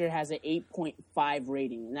the Future has an 8.5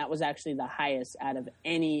 rating, and that was actually the highest out of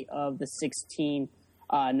any of the 16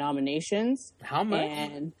 nominations. How much?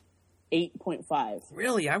 And 8.5.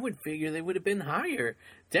 Really? I would figure they would have been higher.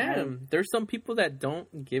 Damn, there's some people that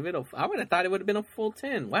don't give it I would have thought it would have been a full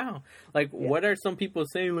 10. Wow. Like, what are some people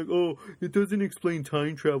saying? Like, oh, it doesn't explain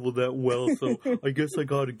time travel that well, so I guess I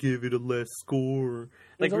gotta give it a less score.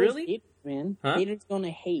 Like, really? Haters, man. Huh? Haters gonna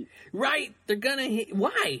hate. Right. They're gonna hate.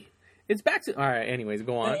 Why? It's back to... All right, anyways,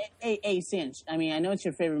 go on. Hey, Cinch, I mean, I know it's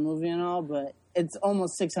your favorite movie and all, but it's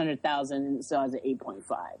almost 600,000 and so has an 8.5,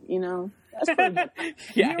 you know? That's pretty good.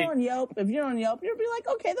 If you're on Yelp, you'll be like,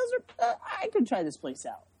 okay, those are... I could try this place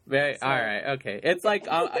out. All right, okay. It's like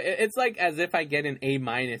it's like as if I get an A-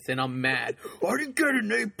 and I'm mad. I didn't get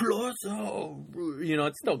an A+. Oh, you know,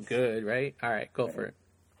 it's still good, right? All right, go for it.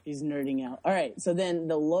 He's nerding out. All right, so then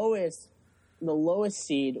the lowest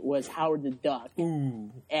seed was Howard the Duck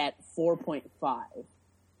at 4.5.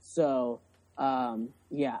 So,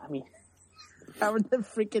 yeah, I mean, Howard the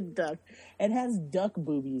freaking Duck. It has duck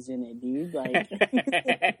boobies in it, dude. Like,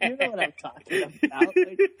 you know what I'm talking about.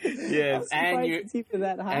 Like, yes, and it's even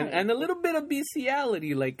that high. And a little bit of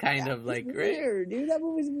bestiality, like kind of like weird, right? Dude. That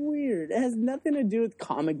movie's weird. It has nothing to do with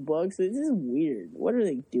comic books. This is weird. What are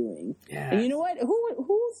they doing? Yeah. And you know what?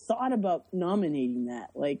 Who thought about nominating that?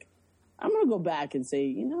 Like, I'm gonna go back and say,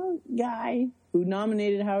 you know, guy who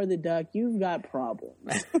nominated Howard the Duck, you've got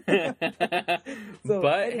problems. But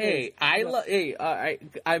anyways, hey,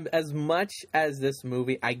 I'm as much as this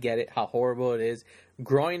movie, I get it, how horrible it is.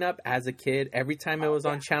 Growing up as a kid, every time it was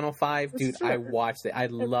on Channel 5, dude, I watched it. I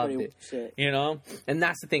loved it. You know? And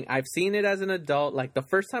that's the thing. I've seen it as an adult. Like, the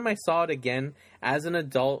first time I saw it again as an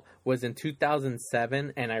adult was in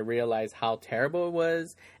 2007, and I realized how terrible it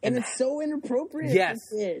was. And it's so inappropriate. Yes.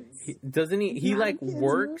 For kids. Doesn't he? He, like,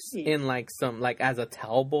 works in, like, some, like, as a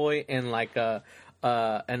towel boy in, like,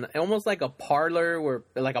 and almost like a parlor or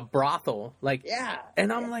like a brothel, like,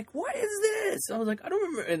 and I'm like, what is this? I was like, I don't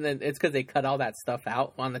remember. And then it's because they cut all that stuff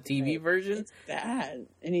out on the TV version. It's bad.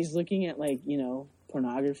 And he's looking at, like, you know,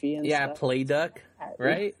 pornography and Yeah, stuff. play duck,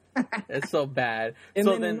 right? It's so bad. And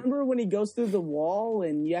so then remember when he goes through the wall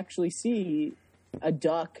and you actually see a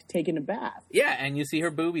duck taking a bath. Yeah, and you see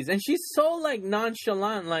her boobies. And she's so, like,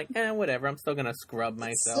 nonchalant, like, whatever, I'm still gonna scrub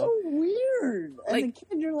myself. So weird. As Like- a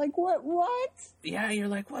kid, you're like, what? Yeah, you're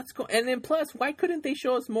like, what's going... And then plus, why couldn't they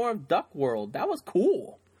show us more of Duck World? That was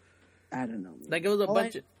cool. I don't know. Like, it was a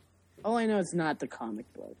bunch of... All I know is not the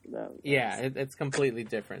comic book. Yeah, it's completely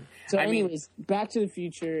different. So I mean, anyways, Back to the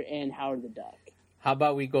Future and Howard the Duck. how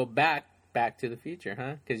about we go back to the future,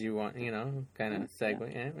 huh? Because you want, kind of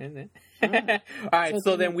segue. Yeah. All right,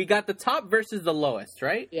 so then we got the top versus the lowest,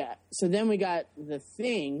 right? Yeah. So then we got The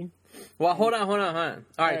Thing. Well, hold on. All right,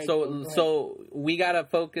 Alright, go ahead. so we gotta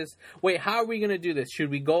focus. Wait, how are we gonna do this? Should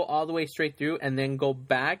we go all the way straight through and then go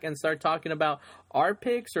back and start talking about our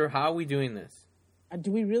picks, or how are we doing this?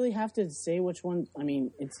 Do we really have to say which one? I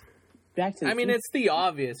mean, it's Back to the Future. It's the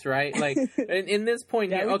obvious, right? Like, in this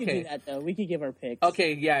point Yeah, here, we okay. could do that, though. We could give our picks.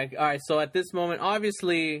 Okay, yeah. All right. So at this moment,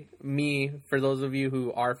 obviously, for those of you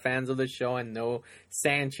who are fans of the show and know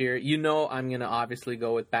Sanch here, I'm going to obviously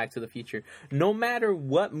go with Back to the Future. No matter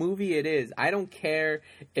what movie it is, I don't care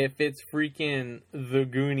if it's freaking The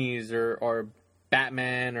Goonies or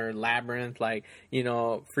Batman or Labyrinth, like,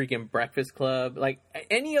 freaking Breakfast Club, like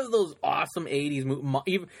any of those awesome 80s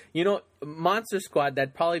movies, Monster Squad,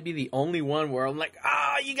 that'd probably be the only one where I'm like,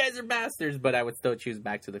 you guys are bastards, but I would still choose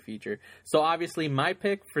Back to the Future. So obviously my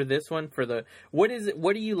pick for this one, what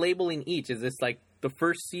are you labeling each? Is this like the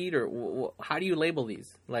first seed, or how do you label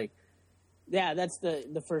these? Like, Yeah, that's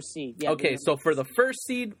the first seed. Yeah, okay, so for the first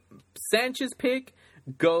seed, Sanchez's pick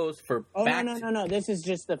goes for no. This is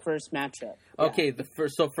just the first matchup. Yeah. Okay,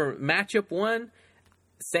 so for matchup 1,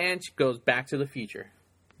 Sanch goes Back to the Future.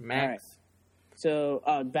 Max. All right.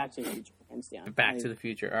 So Back to the Future, hands down. Back to the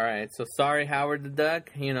Future. All right. So sorry, Howard the Duck.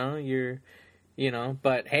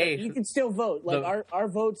 But hey, you can still vote. Like our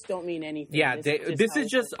votes don't mean anything. Yeah, this is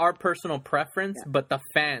just our personal preference. Yeah. But the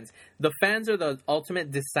fans are the ultimate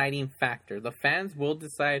deciding factor. The fans will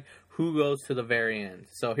decide who goes to the very end.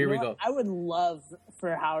 So here we go. I would love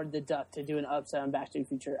for Howard the Duck to do an upside on Back to the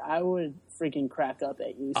Future. I would freaking crack up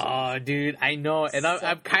at you. Oh, dude, I know. And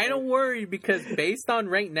I'm kind of worried because based on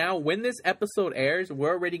right now, when this episode airs,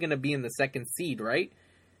 we're already going to be in the second seed, right?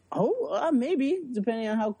 Oh, maybe, depending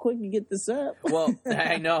on how quick you get this up. Well,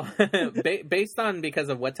 I know. Based on because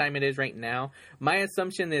of what time it is right now, my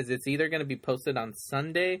assumption is it's either going to be posted on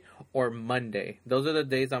Sunday or Monday. Those are the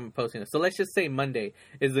days I'm posting it. So let's just say Monday.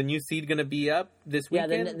 Is the new seed going to be up this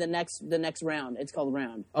weekend? Yeah, the next round. It's called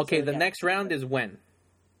round. Okay, so, the next round is when?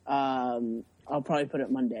 I'll probably put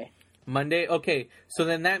it Monday. Monday? Okay, so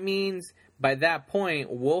then that means by that point,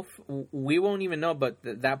 we won't even know, but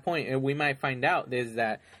that point, we might find out is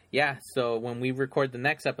that, so when we record the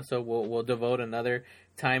next episode, we'll devote another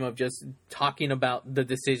time of just talking about the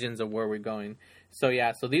decisions of where we're going. So,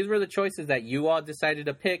 so these were the choices that you all decided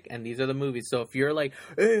to pick, and these are the movies. So if you're like,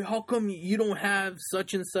 hey, how come you don't have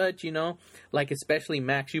such and such, like especially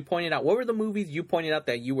Max, you pointed out, what were the movies you pointed out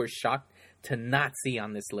that you were shocked to not see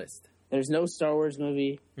on this list? There's no Star Wars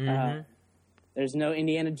movie. Mm-hmm. There's no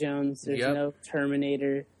Indiana Jones. There's no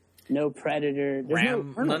Terminator. No Predator.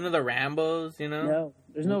 None of the Rambos, No.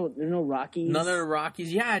 There's no Rockies. None of the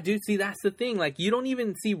Rockies. Yeah, dude, see, that's the thing. Like, you don't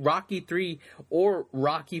even see Rocky 3 or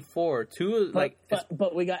Rocky 4.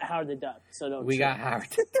 But we got Howard the Duck, so don't We got Howard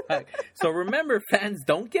the Duck. So remember, fans,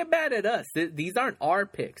 don't get mad at us. These aren't our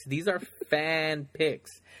picks. These are fan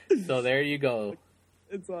picks. So there you go.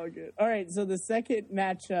 It's all good. All right, so the second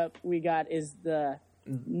matchup we got is the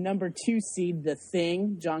number 2 seed, The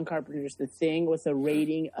Thing, John Carpenter's The Thing, with a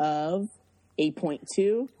rating of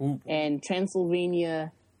 8.2. Ooh. And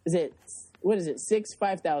Transylvania, what is it,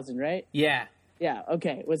 5,000, right? Yeah. Yeah,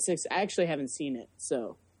 okay, with 6. I actually haven't seen it,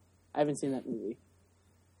 so I haven't seen that movie.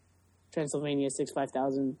 Transylvania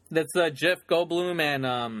 5,000. That's Jeff Goldblum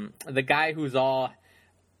and the guy who's all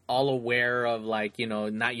aware of, like,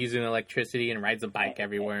 not using electricity and rides a bike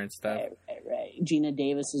everywhere and stuff. Right. Gina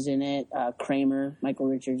Davis is in it. Kramer, Michael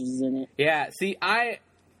Richards is in it. Yeah, see,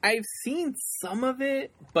 I've seen some of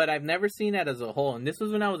it, but I've never seen it as a whole. And this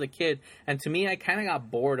was when I was a kid, and to me, I kind of got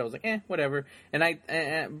bored. I was like, whatever.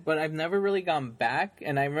 And but I've never really gone back.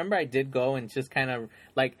 And I remember I did go and just kind of,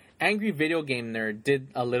 like, Angry Video Game Nerd did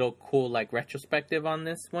a little cool, like, retrospective on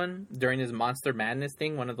this one during his Monster Madness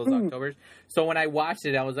thing, one of those Octobers. So when I watched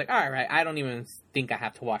it, I was like, all right, I don't even think I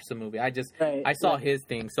have to watch the movie. I saw his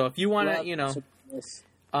thing. So if you want to,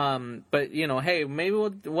 but hey, maybe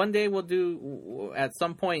one day we'll do at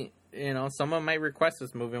some point. Someone might request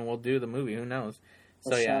this movie and we'll do the movie. Who knows?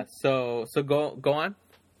 So so go on.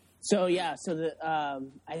 So yeah, so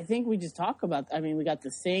I think we just talk about. I mean, we got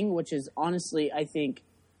The Thing, which is honestly, I think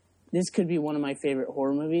this could be one of my favorite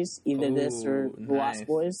horror movies, either this or The Lost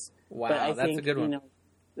Boys. Wow, but I that's think, a good one.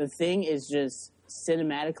 The Thing is just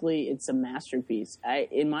cinematically, it's a masterpiece.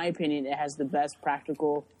 In my opinion, it has the best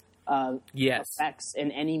practical effects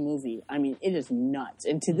in any movie. I mean, it is nuts,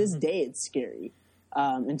 and to this day, it's scary.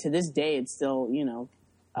 And to this day, it's still,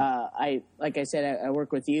 I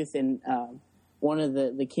work with youth, and one of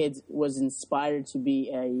the kids was inspired to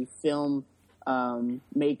be a film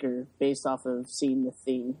maker based off of seeing The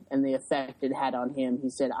Thing and the effect it had on him. He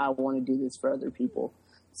said, I want to do this for other people.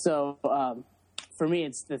 So for me,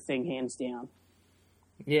 it's The Thing, hands down.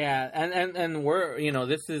 Yeah, and we're,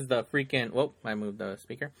 this is the freaking, I moved the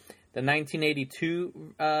speaker. The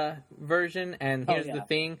 1982 version, and here's the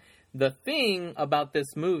thing. The thing about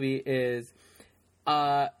this movie is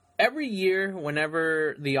every year,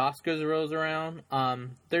 whenever the Oscars rolls around,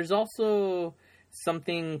 there's also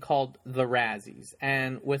something called the Razzies.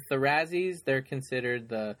 And with the Razzies, they're considered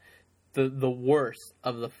the worst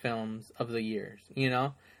of the films of the years,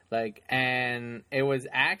 and it was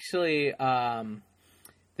actually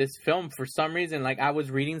this film, for some reason, I was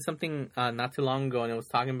reading something not too long ago, and it was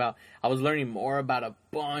talking about, I was learning more about a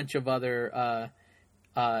bunch of other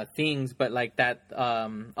things, but that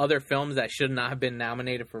other films that should not have been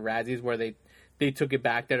nominated for Razzies, where they took it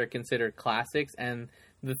back, that are considered classics, and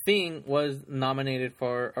The Thing was nominated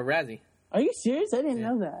for a Razzie. Are you serious? I didn't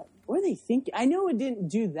know that. What are they thinking? I know it didn't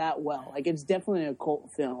do that well. It's definitely a cult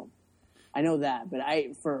film. I know that, but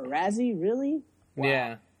for a Razzie, really? Wow.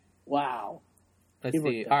 Yeah. Wow. Let's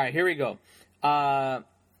see. All right, here we go.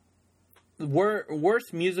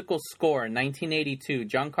 Worst musical score, 1982.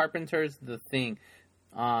 John Carpenter's The Thing.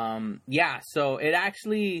 So it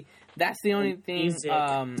actually, that's the only thing,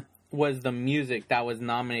 was the music that was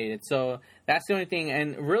nominated. So that's the only thing.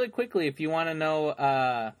 And really quickly, if you want to know,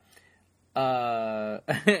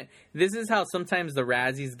 this is how sometimes the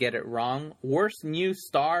Razzies get it wrong. Worst new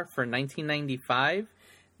star for 1995,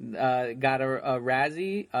 got a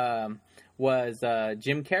Razzie, was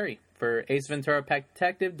Jim Carrey for Ace Ventura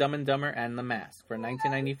Detective, Dumb and Dumber, and The Mask for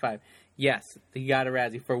 1995. Yes, he got a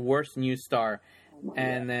Razzie for worst new star.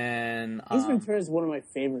 And then Ace Ventura is one of my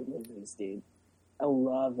favorite movies, dude. I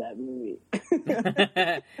love that movie.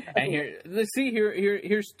 And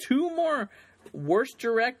here's two more. Worst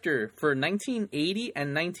director for 1980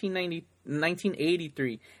 and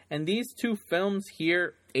 1983. And these two films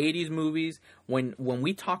here, 80s movies, when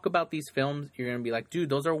we talk about these films, you're going to be like, dude,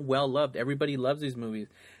 those are well loved. Everybody loves these movies.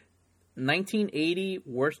 1980,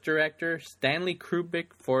 worst director, Stanley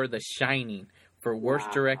Kubrick for The Shining. For worst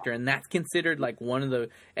director, and that's considered one of the,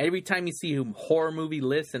 every time you see horror movie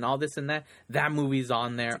lists and all this and that movie's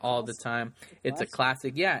on there all the time. It's a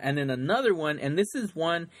classic, yeah. And then another one, and this is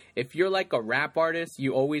one, if you're a rap artist,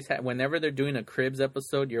 you always have, whenever they're doing a Cribs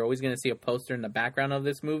episode, you're always going to see a poster in the background of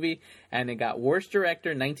this movie, and it got worst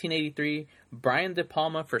director, 1983, Brian De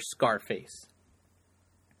Palma for Scarface.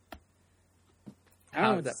 I don't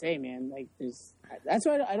know what to say, man. That's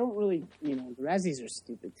why I don't really, the Razzies are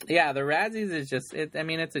stupid too. Yeah, the Razzies is just,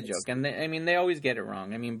 it's a joke. And they always get it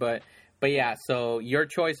wrong. But yeah, so your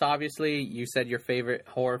choice, obviously, you said your favorite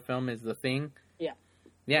horror film is The Thing. Yeah.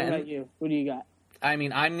 Yeah. What about you? What do you got? I'm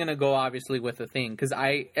going to go, obviously, with The Thing. Because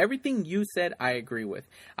everything you said, I agree with.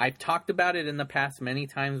 I've talked about it in the past many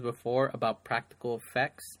times before about practical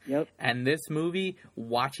effects. Yep. And this movie,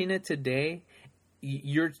 watching it today,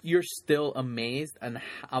 you're still amazed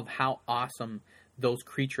of how awesome those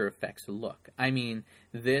creature effects look. I mean,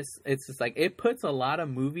 it's just it puts a lot of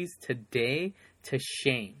movies today to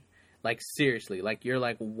shame. Seriously, you're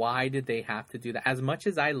why did they have to do that? As much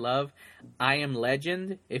as I love I Am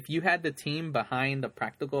Legend, if you had the team behind the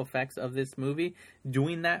practical effects of this movie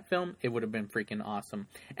doing that film, it would have been freaking awesome.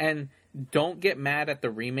 And don't get mad at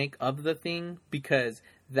the remake of The Thing, because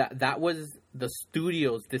that was the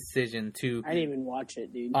studio's decision to... I didn't even watch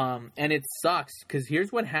it, dude. And it sucks, because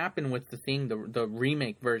here's what happened with The Thing, the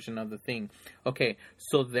remake version of The Thing. Okay,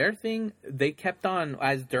 so their thing, they kept on,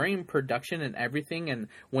 as during production and everything, and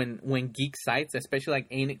when geek sites, especially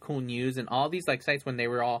Ain't It Cool News, and all these sites, when they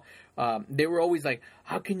were all... they were always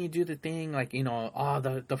how can you do the thing?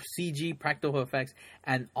 The CG practical effects.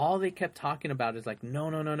 And all they kept talking about is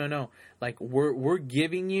no. We're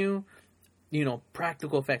giving you,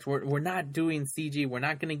 practical effects. We're not doing CG. We're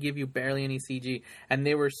not going to give you barely any CG. And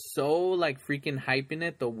they were so freaking hyping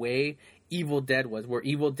it the way Evil Dead was, where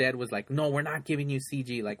Evil Dead was no, we're not giving you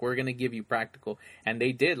CG. We're going to give you practical. And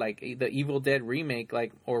they did, the Evil Dead remake,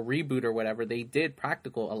 or reboot or whatever, they did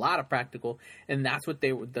practical, a lot of practical. And that's what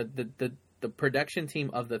they were, the production team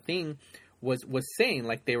of The Thing was saying,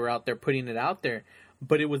 like they were out there putting it out there.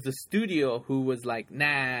 But it was the studio who was like,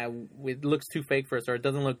 nah, it looks too fake for us, or it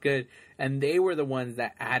doesn't look good. And they were the ones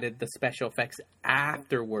that added the special effects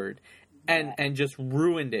afterward and just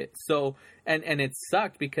ruined it. So, and it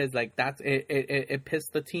sucked because, like, it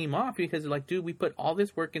pissed the team off because, like, dude, we put all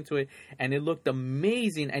this work into it and it looked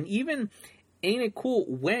amazing. And even Ain't It Cool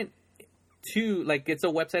went to, like, it's a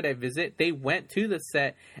website I visit. They went to the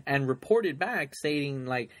set and reported back saying,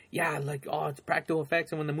 like, yeah, like, oh, it's practical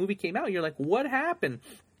effects. And when the movie came out, you're like, what happened?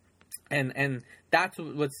 And that's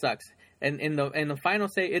what sucks. And in the final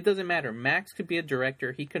say, it doesn't matter. Max could be a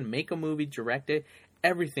director. He could make a movie, direct it,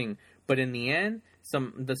 everything. But in the end,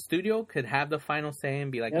 the studio could have the final say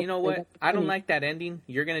and be like, you know what? I don't like that ending.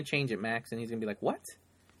 You're going to change it, Max. And he's going to be like, what?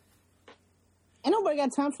 Ain't nobody got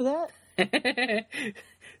time for that.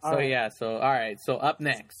 All right. So up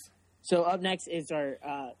next. So up next is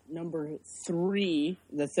our number 3,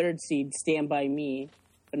 the third seed, Stand By Me.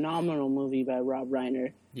 Phenomenal movie by Rob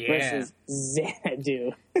Reiner versus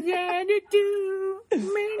Xanadu. Xanadu.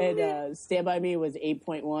 And Stand By Me was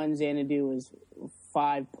 8.1. Xanadu was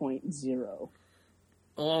 5.0.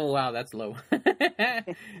 Oh, wow, that's low.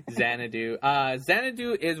 Xanadu.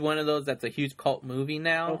 Xanadu is one of those that's a huge cult movie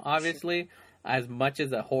now, obviously. As much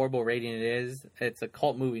as a horrible rating it is, it's a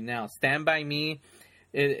cult movie now. Stand By Me,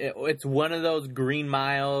 it's one of those Green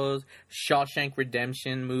Miles, Shawshank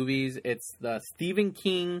Redemption movies. It's the Stephen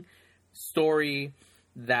King story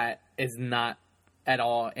that is not at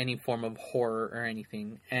all any form of horror or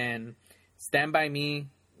anything. And Stand By Me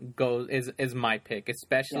is my pick,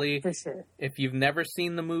 especially for sure. If you've never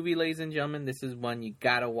seen the movie, ladies and gentlemen, this is one you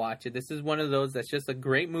gotta watch it. This is one of those that's just a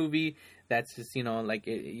great movie. That's just,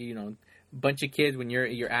 bunch of kids when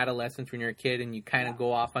you're adolescents, when you're a kid, and you kind of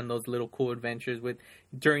go off on those little cool adventures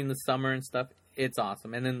during the summer and stuff. It's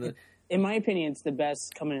awesome. And then in my opinion, it's the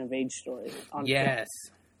best coming of age story on film.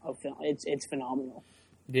 It's phenomenal.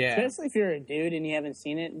 Yeah, especially if you're a dude and you haven't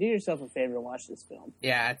seen it, do yourself a favor and watch this film.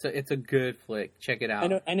 Yeah, it's a good flick. Check it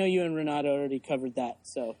out. I know you and Renato already covered that,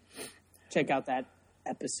 so check out that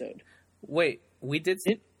episode. Wait, we did.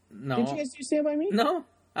 No, did you guys do Stand By Me? No,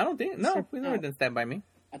 I don't think. No, we never did Stand By Me.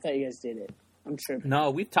 I thought you guys did it. I'm tripping.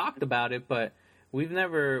 No, we've talked about it, but we've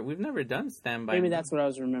never done Stand By Me. Maybe that's what I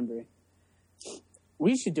was remembering.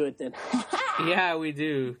 We should do it then. Yeah, we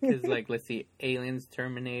do. Because, let's see, Aliens,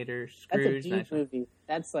 Terminator, Scrooge, that's a deep movie.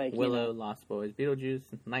 That's like Willow, Lost Boys, Beetlejuice,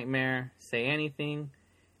 Nightmare, Say Anything,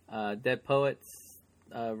 Dead Poets,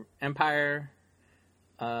 Empire,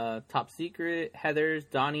 Top Secret, Heathers,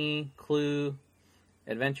 Donnie, Clue,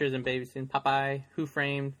 Adventures in Babysitting, Popeye, Who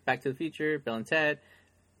Framed, Back to the Future, Bill and Ted,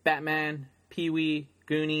 Batman, Pee-wee,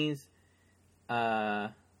 Goonies,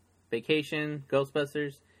 Vacation,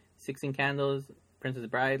 Ghostbusters, 16 Candles, Princess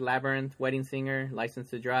Bride, Labyrinth, Wedding Singer, License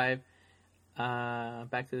to Drive,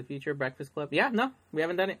 Back to the Future, Breakfast Club. Yeah, no, we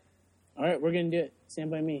haven't done it. All right, we're going to do it.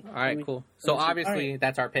 Stand By Me. All right, cool. So obviously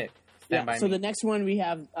that's our pick. Stand By Me. So the next one we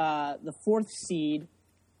have the 4th seed,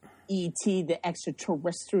 E.T. the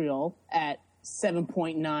Extraterrestrial at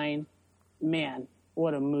 7.9. Man,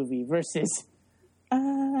 what a movie. Versus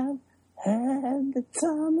I've had the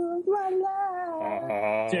time of my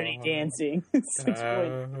life. Dirty Dancing.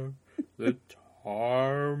 6.0. The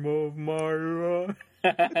time of my life.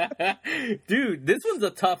 Dude, this one's a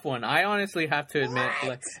tough one. I honestly have to admit,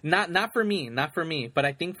 not for me, but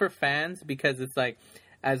I think for fans, because it's like,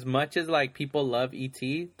 as much as people love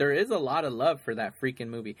E.T., there is a lot of love for that freaking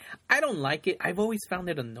movie. I don't like it. I've always found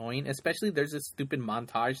it annoying, especially there's this stupid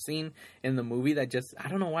montage scene in the movie that just, I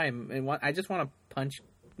don't know why, I just want to punch,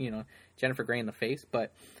 Jennifer Grey in the face,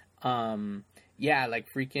 but, yeah,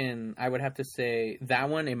 freaking, I would have to say that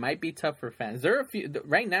one, it might be tough for fans. There are a few,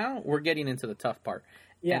 right now, we're getting into the tough part.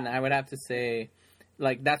 Yeah. And I would have to say,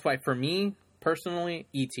 that's why for me, personally,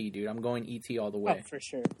 E.T., dude. I'm going E.T. all the way. Oh, for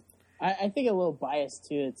sure. I think a little biased,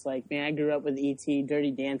 too. It's man, I grew up with E.T., Dirty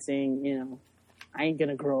Dancing, I ain't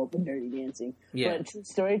gonna grow up with Dirty Dancing. Yeah. But true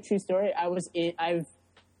story, I've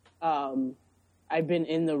been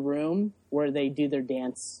in the room where they do their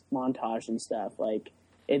dance montage and stuff,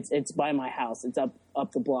 It's by my house. It's up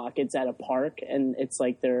the block. It's at a park, and it's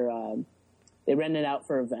they rent it out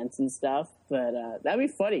for events and stuff. But that'd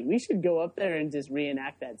be funny. We should go up there and just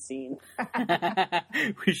reenact that scene.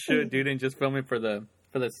 We should, dude, and just film it for the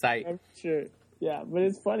site. I'm sure. Yeah, but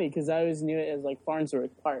it's funny because I always knew it as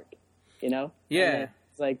Farnsworth Park. Yeah.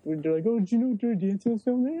 It's we're oh, did you know Dirty Dancing was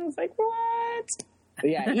filming? I was like, what? But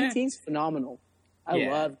yeah, E.T.'s phenomenal. I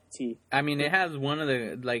love E.T. I mean, it has one of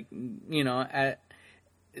the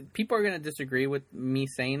people are going to disagree with me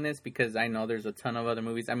saying this because I know there's a ton of other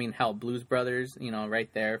movies. I mean, hell, Blues Brothers, right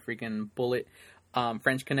there, freaking Bullet.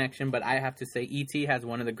 French Connection, but I have to say E.T. has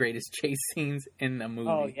one of the greatest chase scenes in the movie.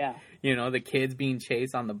 Oh yeah, You know, the kids being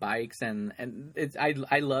chased on the bikes, and it's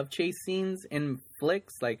I love chase scenes in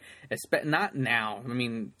flicks, like not now. I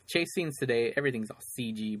mean, chase scenes today, everything's all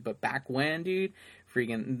CG, but back when, dude,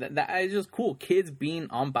 freaking that is just cool. Kids being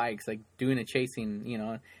on bikes, like doing a chase scene, you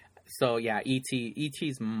know. So yeah,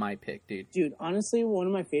 E.T.'s my pick, dude. dude. Honestly, one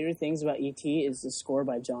of my favorite things about E.T. is the score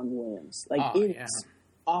by John Williams. Like it's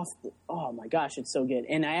off. Oh my gosh, it's so good.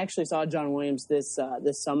 And I actually saw John Williams this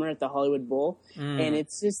summer at the Hollywood Bowl, and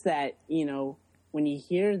it's just that, you know, when you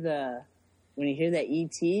hear that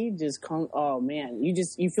E.T. just come, oh man,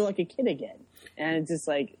 you feel like a kid again. And it's just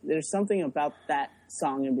like there's something about that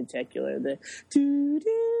song in particular, the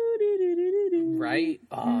right.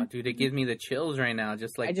 Oh, dude, it gives me the chills right now.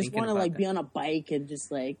 Just like I just want to like be on a bike and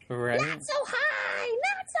just like right. Not so high,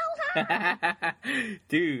 not so high.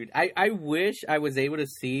 Dude, I wish I was able to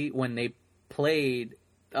see when they played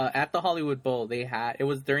at the Hollywood Bowl. It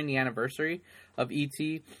was during the anniversary of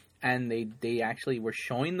E.T., and they actually were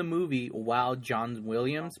showing the movie while John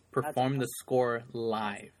Williams performed the score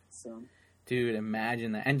live. So, dude,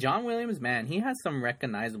 imagine that. And John Williams, man, he has some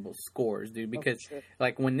recognizable scores, dude, because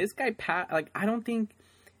like when this guy I don't think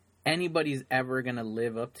anybody's ever gonna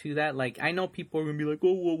live up to that. Like, I know people are gonna be like,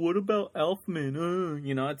 oh, well, what about Elfman?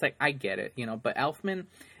 You know, it's like, I get it, you know, but Elfman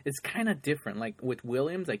is kind of different. Like with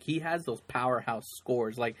Williams, like he has those powerhouse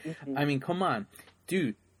scores. Like, I mean, come on,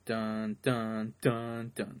 dude. Dun dun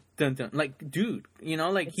dun dun dun dun. Like, dude, you know,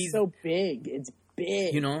 like he's so big. It's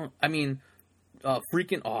big. You know, I mean,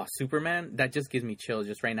 Superman. That just gives me chills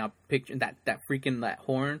just right now. Picture that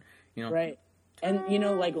horn. You know, right. And you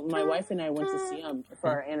know, like my wife and I went to see him for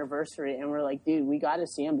our anniversary, and we're like, dude, we got to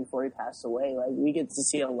see him before he passed away. Like, we get to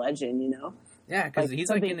see a legend, you know? Yeah, because he's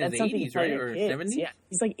like in his 80s, right, or 70s. Yeah,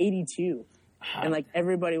 he's like 82. And, like,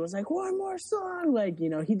 everybody was like, one more song. Like, you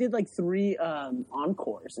know, he did, like, 3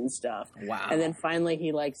 encores and stuff. Wow. And then finally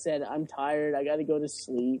he, like, said, I'm tired. I got to go to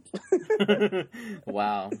sleep.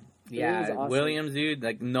 Wow. Yeah, awesome. Williams, dude,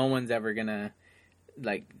 like, no one's ever going to,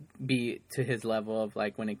 like, be to his level of,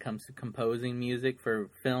 like, when it comes to composing music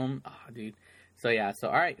for film. Oh, dude. So, yeah. So,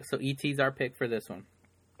 all right. So, E.T.'s our pick for this one.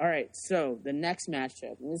 All right. So, the next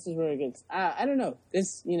matchup. And this is where it gets... I don't know.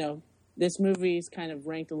 This movie is kind of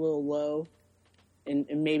ranked a little low. And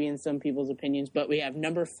maybe in some people's opinions, but we have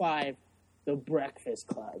number 5, The Breakfast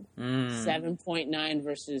Club, 7.9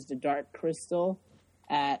 versus The Dark Crystal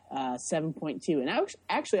at 7.2. And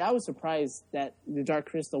I was surprised that The Dark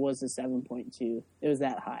Crystal was a 7.2. It was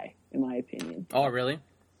that high, in my opinion. Oh, really?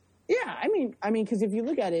 Yeah, I mean, because if you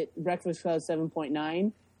look at it, Breakfast Club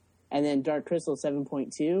 7.9, and then Dark Crystal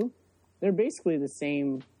 7.2, they're basically the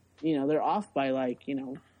same. You know, they're off by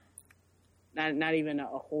not even a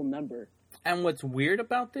whole number. And what's weird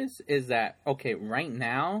about this is that, okay, right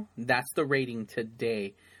now, that's the rating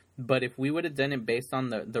today. But if we would have done it based on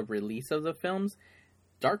the release of the films,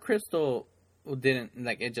 Dark Crystal didn't,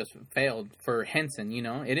 it just failed for Henson, you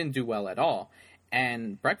know? It didn't do well at all.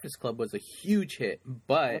 And Breakfast Club was a huge hit.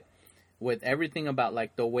 But with everything about,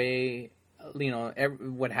 the way, you know,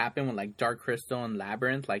 what happened with, Dark Crystal and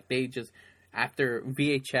Labyrinth, they just, after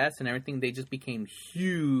VHS and everything, they just became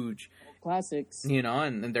huge classics, you know,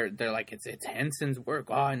 and they're like, it's Henson's work.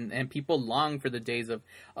 Oh, and people long for the days of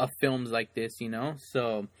films like this, you know.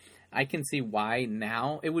 So I can see why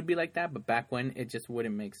now it would be like that, but back when it just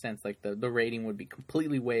wouldn't make sense. Like the rating would be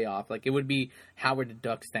completely way off. Like it would be Howard the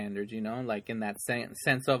Duck standards, you know, like in that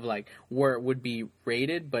sense of where it would be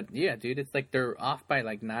rated. But yeah, dude, it's they're off by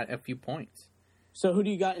not a few points. So who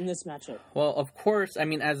do you got in this matchup? Well, of course, I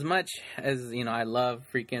mean, as much as, you know, I love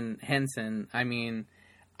freaking Henson, I mean,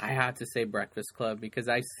 I have to say Breakfast Club because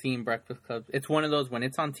I've seen Breakfast Club. It's one of those, when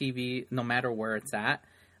it's on TV, no matter where it's at,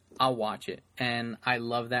 I'll watch it. And I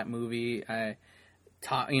love that movie.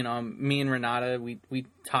 You know, me and Renata, we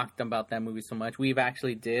talked about that movie so much. We've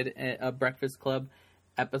actually did a Breakfast Club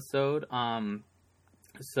episode.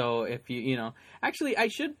 So if you know, actually I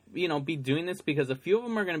should, you know, be doing this because a few of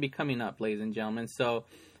them are going to be coming up, ladies and gentlemen. So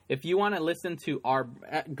if you want to listen to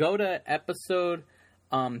go to episode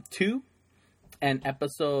 2 and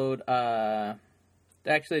episode,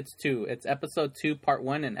 actually it's 2. It's episode 2 part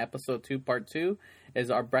 1 and episode 2 part 2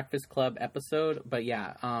 is our Breakfast Club episode. But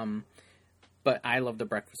yeah, but I love the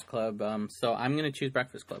Breakfast Club. So I'm going to choose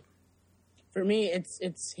Breakfast Club. For me,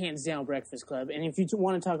 it's hands down Breakfast Club. And if you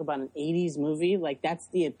want to talk about an 80s movie, that's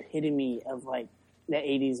the epitome of, the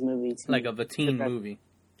 80s movie. Like of a teen movie.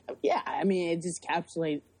 Yeah, I mean, it just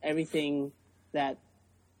encapsulates everything that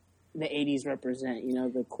the 80s represent. You know,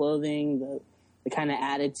 the clothing, the kind of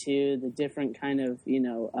attitude, the different kind of, you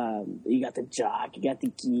know, you got the jock, you got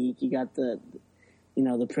the geek, you got the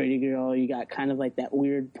the pretty girl. You got kind of like that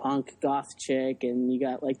weird punk goth chick, and you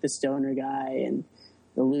got like the stoner guy and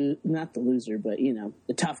not the loser, but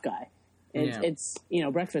the tough guy. And it's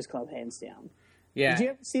Breakfast Club hands down. Yeah. Did you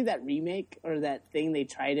ever see that remake or that thing they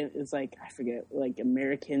tried? It's like, I forget, like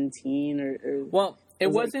American Teen or well,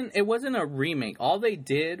 it wasn't a remake. All they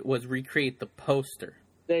did was recreate the poster.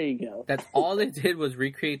 There you go. That's all they did was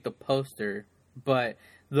recreate the poster, but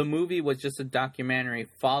the movie was just a documentary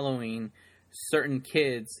following certain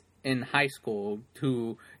kids in high school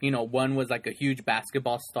who, one was like a huge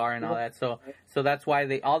basketball star and all that. So that's why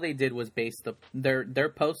they did was base their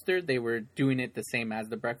poster. They were doing it the same as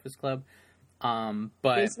the Breakfast Club. But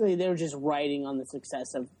basically they were just writing on the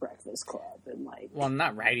success of Breakfast Club and well,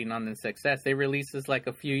 not writing on the success. They released this like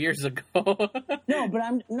a few years ago. No, but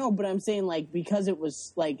I'm saying like, because it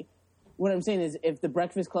was like, what I'm saying is if the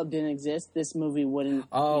Breakfast Club didn't exist, this movie wouldn't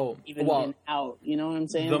even been out. You know what I'm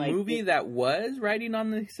saying? The movie that was writing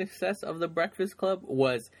on the success of the Breakfast Club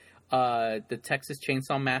was the Texas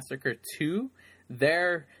Chainsaw Massacre 2.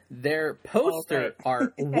 Their poster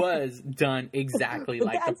art was done exactly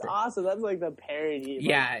like that's awesome. That's like the parody.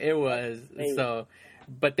 Yeah, it was. So,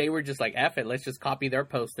 but they were just like, F it, let's just copy their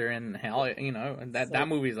poster, and hell, that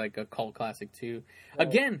movie is like a cult classic too. Right.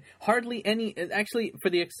 Again, hardly any, actually, for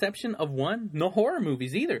the exception of one, no horror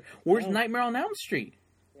movies either. Where's Nightmare on Elm Street?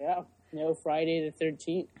 Yeah, no Friday the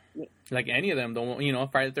 13th. Like any of them,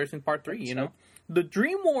 Friday the 13th Part 3, The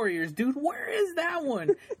Dream Warriors, dude, where is that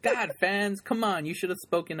one? God, fans, come on, you should have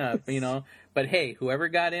spoken up, But hey, whoever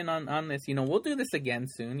got in on this, we'll do this again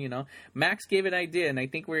soon, Max gave an idea, and I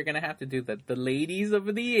think we're going to have to do that. The ladies of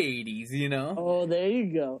the 80s, Oh, there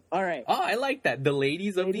you go. All right. Oh, I like that. The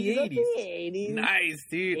ladies of the 80s. Of the 80s. Nice,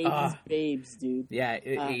 dude. 80s babes, dude. Yeah,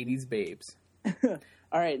 80s babes.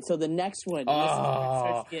 All right, so the next one.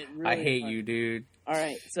 Oh, really I hate fun. you, dude. All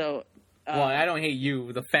right, so... well, I don't hate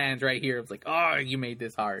you. The fans right here. It's like, oh, you made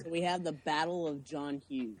this hard. So we have the Battle of John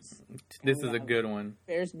Hughes. This is a good one.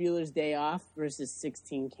 Ferris Bueller's Day Off versus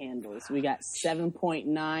 16 Candles. We got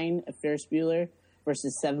 7.9 of Ferris Bueller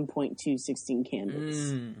versus 7.2 16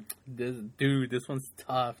 Candles. This one's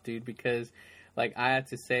tough, dude, because like I have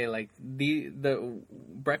to say, like the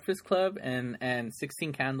Breakfast Club and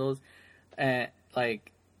 16 Candles,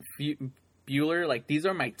 like Bueller, like these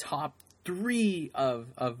are my top 3 of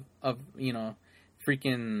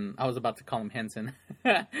freaking, I was about to call him Henson.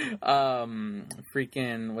 Freaking,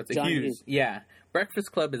 what's it? John Hughes. Yeah.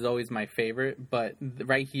 Breakfast Club is always my favorite, but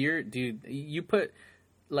right here, dude, you put,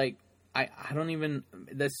 like, I don't even,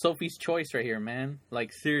 that's Sophie's choice right here, man.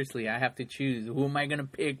 Like, seriously, I have to choose. Who am I going to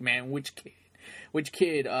pick, man? Which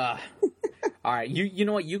kid? All right, you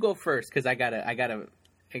know what? You go first, because I gotta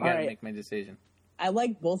right. Make my decision. I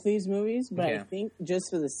like both these movies, but I think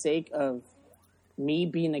just for the sake of me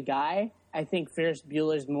being a guy, I think Ferris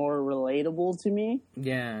Bueller's more relatable to me.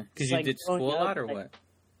 Yeah, because you ditched school a lot, or what?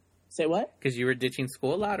 Say what? Because you were ditching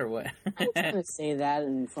school a lot, or what? I'm trying to say that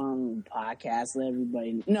in front of podcast, let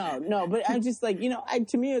everybody. No, but I just like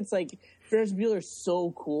to me it's like Ferris Bueller's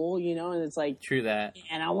so cool, and it's like true that,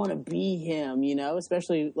 and I want to be him,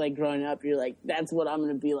 especially like growing up. You're like, that's what I'm going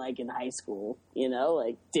to be like in high school,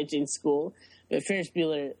 like ditching school. But Ferris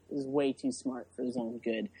Bueller is way too smart for his own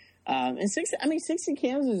good. And 16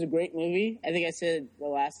 Candles is a great movie. I think I said the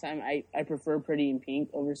last time I prefer Pretty in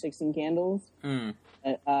Pink over 16 Candles. I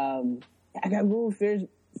got to go with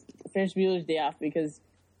Ferris Bueller's Day Off because,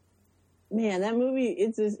 man, that movie,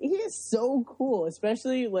 he is so cool.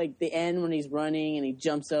 Especially like the end when he's running and he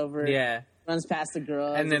jumps over. Yeah. Runs past the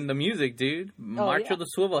girl. And then the music, dude. March of the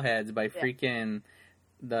Swivelheads by freaking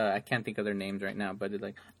I can't think of their names right now, but it's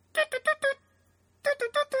like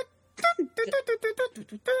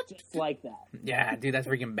just like that. Yeah, dude, that's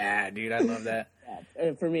freaking bad, dude. I love that.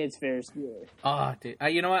 Yeah, for me, it's Ferris Bueller. Oh, dude.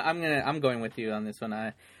 You know what? I'm going with you on this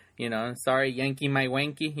one. Sorry, Yankee my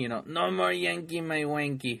wanky. No more Yankee my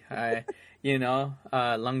wanky.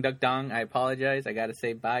 Lung Duck Dong. I apologize. I gotta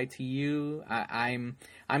say bye to you. I'm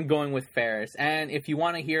going with Ferris. And if you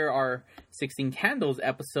want to hear our 16 Candles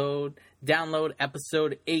episode, download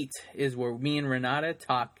episode 8 is where me and Renata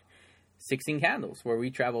talk 16 Candles, where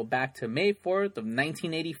we travel back to May 4th of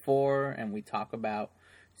 1984 and we talk about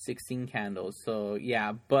 16 Candles. So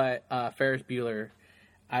yeah, but Ferris Bueller,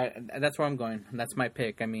 that's where I'm going. That's my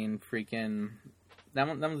pick. I mean, freaking that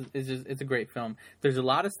one is just, it's a great film. There's a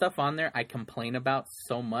lot of stuff on there I complain about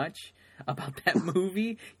so much about that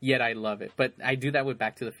movie, yet I love it. But I do that with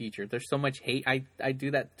Back to the Future. There's so much hate I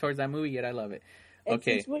do that towards that movie, yet I love it.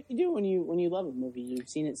 Okay, it's what you do when you love a movie. You've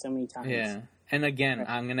seen it so many times. Yeah. And again,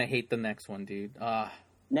 I'm going to hate the next one, dude.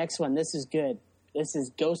 Next one. This is good. This is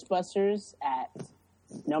Ghostbusters at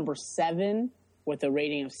number 7 with a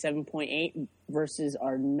rating of 7.8 versus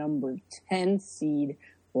our number 10 seed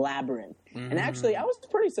Labyrinth. And actually, I was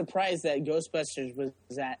pretty surprised that Ghostbusters was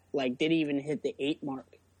at, like, didn't even hit the 8 mark.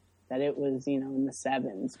 That it was, you know, in the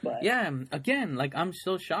 7s. But yeah, again, like, I'm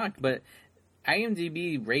so shocked, but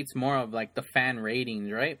IMDb rates more of, like, the fan ratings,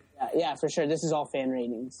 right? Yeah, for sure. This is all fan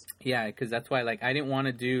ratings. Yeah, because that's why, like, I didn't want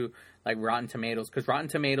to do, like, Rotten Tomatoes, because Rotten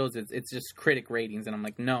Tomatoes, it's just critic ratings, and I'm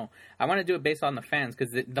like, no. I want to do it based on the fans,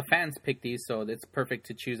 because the fans pick these, so it's perfect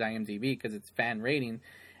to choose IMDb, because it's fan ratings.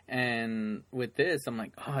 And with this, I'm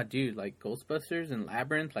like, oh, dude, like, Ghostbusters and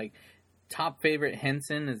Labyrinth, like, top favorite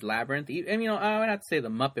Henson is Labyrinth. And, you know, I would have to say the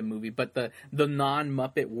Muppet movie, but the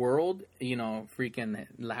non-Muppet world, you know, freaking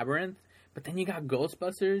Labyrinth. But then you got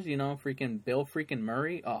Ghostbusters, you know, freaking Bill freaking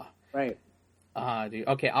Murray. Oh. Right. Dude.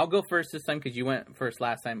 Okay, I'll go first this time because you went first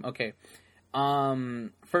last time. Okay.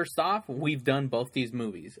 First off, we've done both these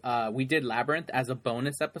movies. We did Labyrinth as a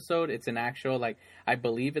bonus episode. It's an actual, like, I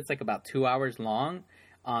believe it's like about 2 hours long.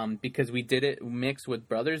 Because we did it mixed with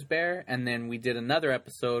Brothers Bear, and then we did another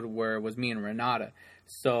episode where it was me and Renata.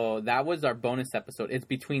 So that was our bonus episode. It's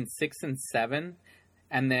between 6 and 7,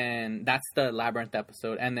 and then that's the Labyrinth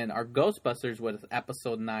episode. And then our Ghostbusters was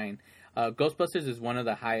episode 9. Ghostbusters is one of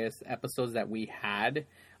the highest episodes that we had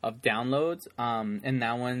of downloads. And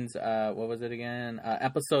that one's, what was it again?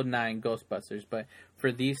 Episode 9, Ghostbusters. But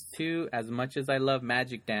for these two, as much as I love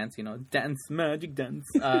Magic Dance, you know, dance, magic dance,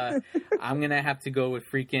 I'm going to have to go with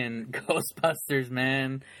freaking Ghostbusters,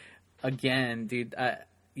 man. Again, dude,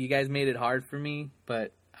 you guys made it hard for me,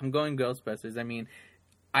 but I'm going Ghostbusters. I mean,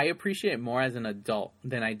 I appreciate it more as an adult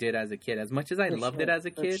than I did as a kid. As much as I loved it as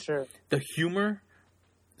a kid, the humor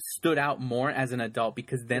stood out more as an adult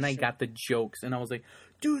because then I got the jokes and I was like,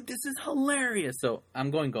 dude, this is hilarious. So I'm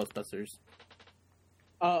going Ghostbusters.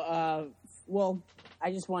 Well,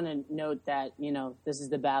 I just want to note that, you know, this is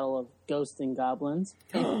the battle of ghosts and goblins.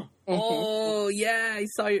 Oh, yeah, I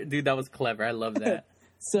saw you. Dude, that was clever. I love that.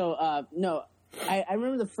 So, no, I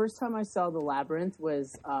remember the first time I saw The Labyrinth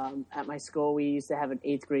was at my school. We used to have an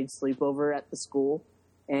 8th grade sleepover at the school,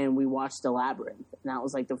 and we watched The Labyrinth. And that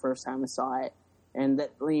was, like, the first time I saw it. And,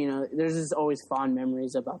 that, you know, there's just always fond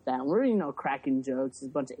memories about that. And we're, you know, cracking jokes. There's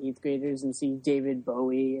a bunch of 8th graders and see David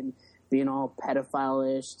Bowie and being all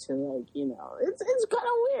pedophile-ish to, like, you know, it's kind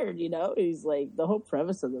of weird, you know? He's, like, the whole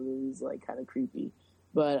premise of the movie is, like, kind of creepy.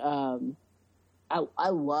 But I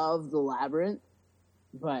love The Labyrinth,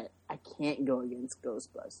 but I can't go against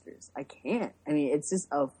Ghostbusters. I can't. I mean, it's just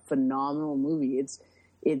a phenomenal movie.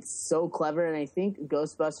 It's so clever, and I think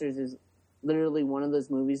Ghostbusters is literally one of those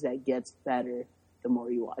movies that gets better the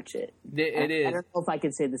more you watch it. It is. I don't know if I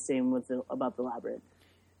could say the same about The Labyrinth.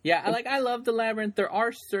 Yeah, I love The Labyrinth. There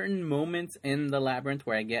are certain moments in The Labyrinth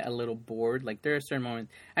where I get a little bored. Like, there are certain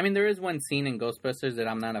moments. I mean, there is one scene in Ghostbusters that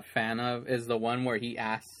I'm not a fan of, is the one where he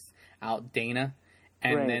asks out Dana.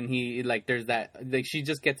 And then he, like, there's that, like, she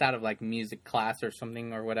just gets out of, like, music class or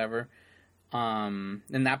something or whatever. And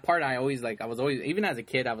that part I was always, even as a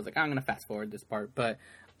kid, I was like, I'm going to fast forward this part. But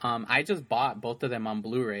I just bought both of them on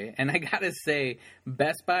Blu-ray. And I got to say,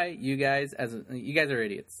 Best Buy, you guys are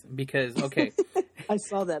idiots. Because, okay. I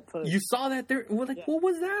saw that post. You saw that there? Well, like, what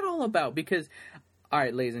was that all about? Because, all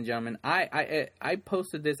right, ladies and gentlemen, I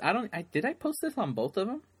posted this. Did I post this on both of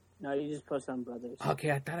them? No, you just posted on Brothers.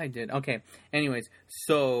 Okay, I thought I did. Okay. Anyways,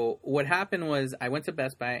 so what happened was I went to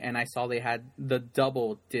Best Buy and I saw they had the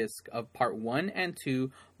double disc of part 1 and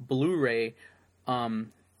 2 Blu-ray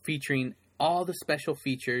featuring all the special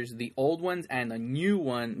features, the old ones and the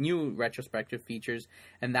new retrospective features,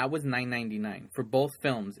 and that was $9.99 for both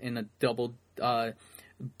films in a double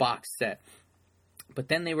box set. But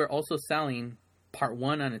then they were also selling part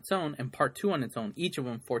 1 on its own and part 2 on its own, each of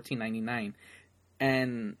them $14.99.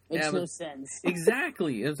 And makes no sense.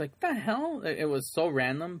 Exactly. It was like, the hell? It was so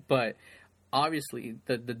random, but obviously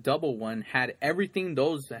the double one had everything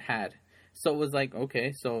those had. So it was like,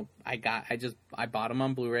 okay, so I bought them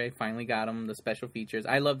on Blu-ray, finally got them, the special features.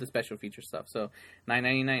 I love the special feature stuff. So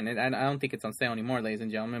 $9.99. I don't think it's on sale anymore, ladies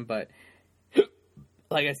and gentlemen, but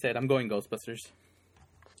like I said, I'm going Ghostbusters.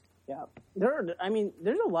 Yeah.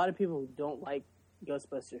 There's a lot of people who don't like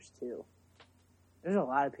Ghostbusters too. There's a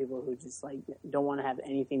lot of people who just, like, don't want to have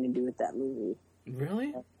anything to do with that movie.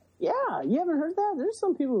 Really? Yeah, you haven't heard that? There's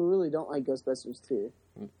some people who really don't like Ghostbusters 2.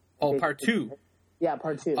 Oh, part 2? Yeah,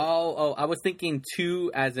 part 2. Oh, I was thinking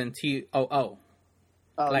 2 as in T-O-O.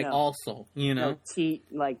 Oh, like, no. Also, you know? No, T,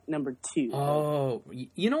 like, number 2. Oh,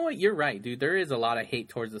 you know what? You're right, dude. There is a lot of hate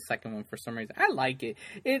towards the second one for some reason. I like it.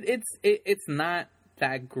 It's not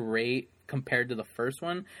that great compared to the first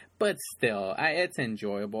one, but still, it's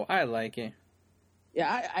enjoyable. I like it.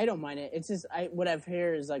 Yeah, I don't mind it. It's just what I've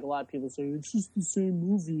heard is like a lot of people say it's just the same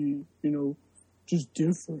movie, just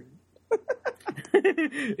different.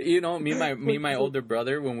 Me and my older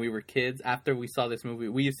brother, when we were kids, after we saw this movie,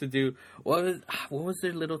 we used to do what was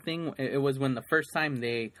their little thing? It was when the first time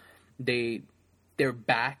they're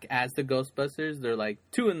back as the Ghostbusters. They're like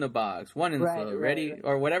 2 in the box, 1 in the flow, ready,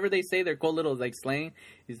 or whatever they say. Their cool little like slang.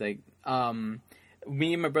 He's like,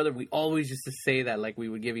 me and my brother, we always used to say that, like we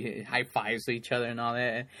would give high fives to each other and all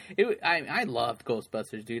that. I loved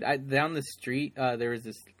Ghostbusters, dude. Down the street, there was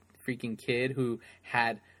this freaking kid who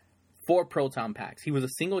had 4 proton packs. He was a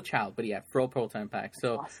single child, but he had 4 proton packs.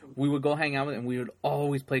 So awesome. We would go hang out with him, and we would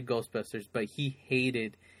always play Ghostbusters, but he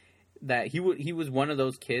hated that. He was one of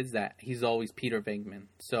those kids that he's always Peter Venkman.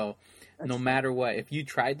 So no matter what, if you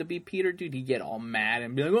tried to be Peter, dude, he'd get all mad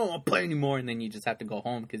and be like, "Oh, I don't want to play anymore," and then you just have to go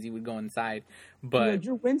home because he would go inside. But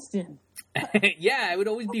you're Winston. Yeah, I would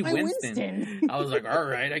always be Winston. I was like, all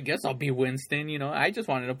right, I guess I'll be Winston. I just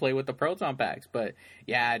wanted to play with the proton packs. But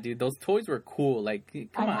yeah, dude, those toys were cool. Like,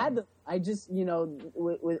 come on. I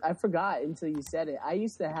forgot until you said it. I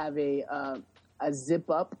used to have a zip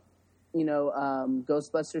up,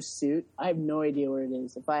 Ghostbusters suit. I have no idea where it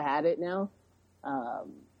is. If I had it now,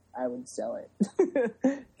 I would sell it.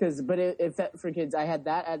 For kids, I had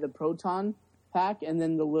that at the proton pack and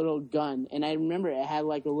then the little gun. And I remember it had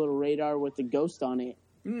like a little radar with the ghost on it.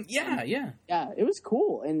 Yeah. Yeah, it was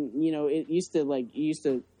cool. And, it used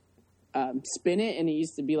to spin it and it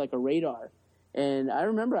used to be like a radar. And I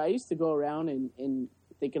remember I used to go around and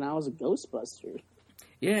thinking I was a Ghostbuster.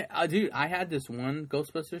 Yeah, dude, I had this one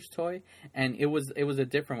Ghostbusters toy, and it was a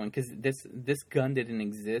different one, because this gun didn't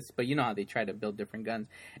exist, but you know how they try to build different guns,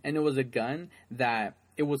 and it was a gun that,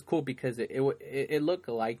 it was cool because it looked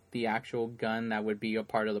like the actual gun that would be a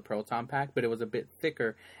part of the proton pack, but it was a bit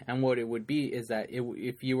thicker, and what it would be is that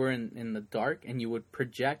if you were in the dark, and you would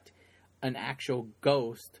project an actual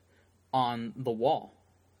ghost on the wall.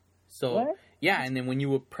 So, what? Yeah, and then when you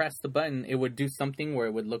would press the button, it would do something where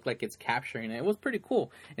it would look like it's capturing it. It was pretty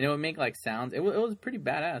cool. And it would make, like, sounds. It was pretty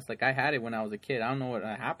badass. Like, I had it when I was a kid. I don't know what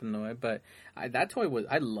happened to it, but I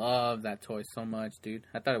love that toy so much, dude.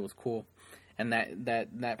 I thought it was cool. And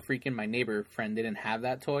that freaking my neighbor friend didn't have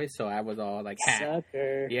that toy, so I was all like,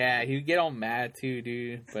 sucker. Yeah, he'd get all mad too,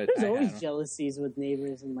 dude. But there's always jealousies with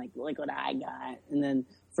neighbors and like what I got. And then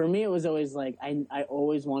for me, it was always like I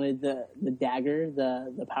always wanted the dagger,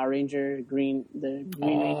 the Power Ranger green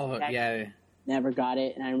Ranger dagger. Yeah. Never got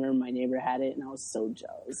it, and I remember my neighbor had it, and I was so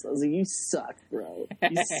jealous. I was like, "You suck, bro.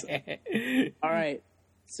 You suck." All right.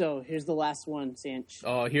 So, here's the last one, Sanch.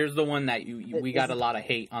 Oh, here's the one that we got a lot of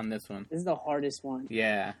hate on this one. This is the hardest one.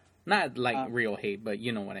 Yeah. Not like real hate, but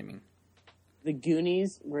you know what I mean. The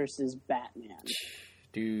Goonies versus Batman.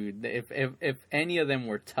 Dude, if any of them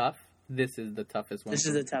were tough, this is the toughest one. This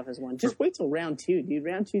is the toughest one. Just wait till round 2, dude.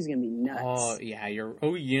 Round 2 is going to be nuts. Oh, yeah.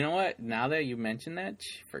 You know what? Now that you mention that,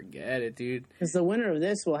 forget it, dude. Because the winner of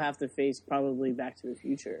this will have to face probably Back to the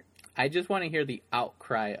Future. I just want to hear the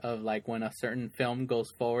outcry of, like, when a certain film goes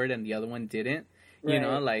forward and the other one didn't. Right. You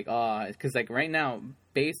know, like, because, like, right now,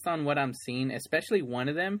 based on what I'm seeing, especially one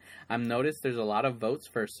of them, I've noticed there's a lot of votes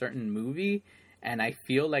for a certain movie, and I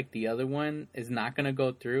feel like the other one is not going to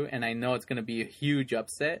go through, and I know it's going to be a huge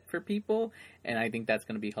upset for people, and I think that's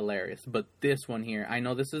going to be hilarious. But this one here, I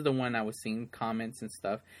know this is the one I was seeing comments and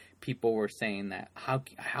stuff. People were saying that, how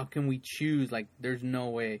can we choose? Like, there's no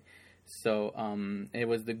way. So, it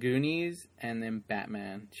was the Goonies and then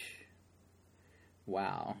Batman.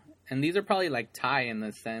 Wow. And these are probably like tie in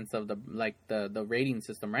the sense of the rating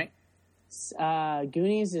system, right?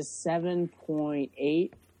 Goonies is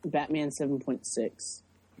 7.8, Batman 7.6.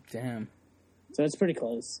 Damn. So it's pretty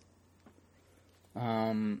close.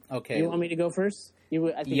 Okay. You want me to go first?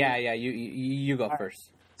 You go first.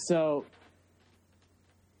 So,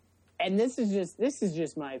 and this is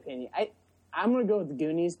just my opinion. I'm gonna go with the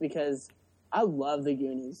Goonies because I love the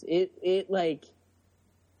Goonies. It like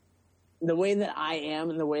the way that I am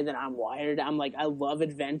and the way that I'm wired. I'm like, I love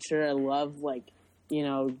adventure. I love like,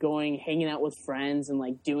 hanging out with friends and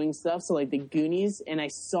like doing stuff. So like the Goonies, and I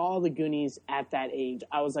saw the Goonies at that age.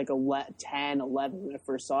 I was like 10, 11 when I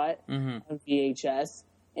first saw it on VHS,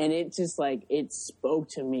 and it just like it spoke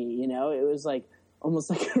to me. It was like almost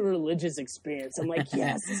like a religious experience. I'm like,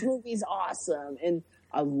 yes, this movie's awesome, and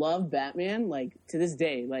I love Batman, like, to this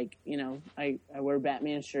day. Like, I wear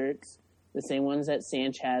Batman shirts, the same ones that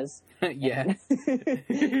Sanch has. Yeah.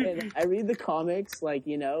 And I read the comics, like,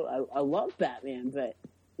 I love Batman. But,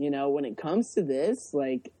 when it comes to this,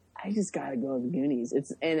 like, I just gotta go with the Goonies.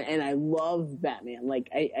 And I love Batman. Like,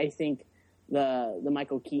 I think the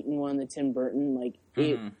Michael Keaton one, the Tim Burton, like,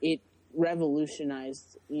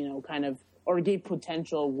 revolutionized, kind of, or gave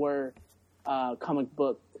potential where comic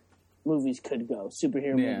book movies could go,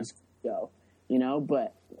 superhero movies could go,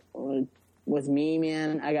 but with me,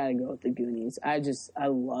 man, I gotta go with the Goonies. I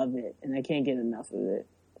love it, and I can't get enough of it.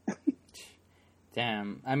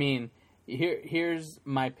 Damn. I mean, here's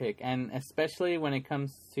my pick, and especially when it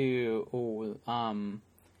comes to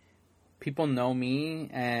people know me,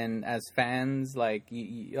 and as fans, like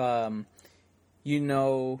I'm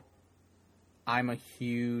a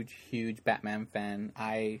huge Batman fan.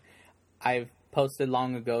 I've posted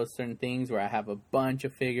long ago certain things where I have a bunch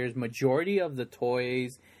of figures. Majority of the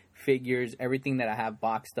toys, figures, everything that I have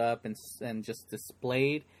boxed up and just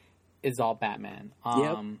displayed is all Batman.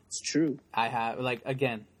 Yep, it's true. I have, like,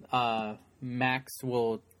 again, Max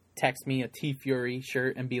will text me a T-Fury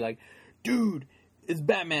shirt and be like, dude, it's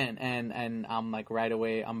Batman, and I'm like, right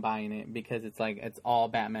away I'm buying it because it's like, it's all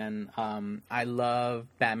Batman. I love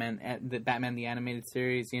Batman the animated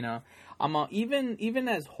series. I'm even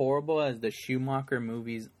as horrible as the Schumacher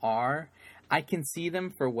movies are, I can see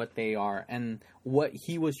them for what they are and what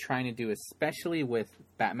he was trying to do, especially with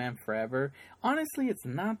Batman Forever. Honestly, it's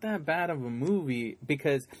not that bad of a movie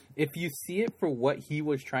because if you see it for what he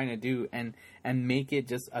was trying to do and make it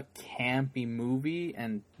just a campy movie,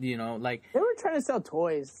 and like they were trying to sell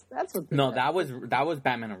toys. That's what. No, that was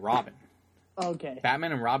Batman and Robin. Okay.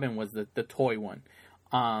 Batman and Robin was the toy one.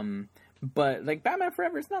 But like Batman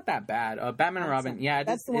Forever, it's not that bad. Batman and Robin,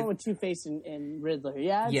 that's the one with Two-Face and Riddler.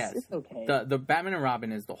 Yeah, it's okay. The Batman and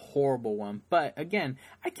Robin is the horrible one. But again,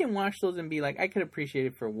 I can watch those and be like, I could appreciate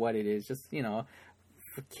it for what it is. Just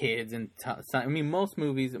for kids and most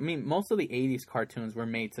movies. Most of the '80s cartoons were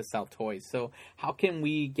made to sell toys. So how can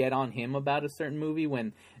we get on him about a certain movie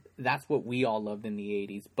when that's what we all loved in the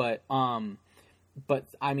 '80s? But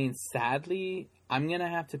I mean, sadly, I'm gonna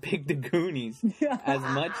have to pick the Goonies. As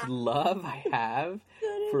much love I have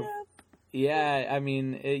for, I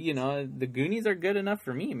mean, the Goonies are good enough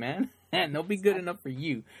for me, man, and they'll be good enough for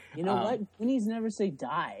you. You know what? Goonies never say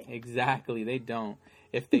die. Exactly, they don't.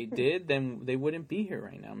 If they did, then they wouldn't be here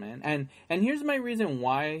right now, man. And here's my reason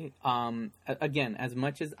why. Again, as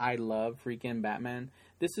much as I love freaking Batman,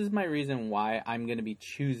 this is my reason why I'm gonna be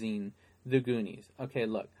choosing the Goonies. Okay,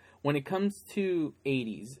 look. When it comes to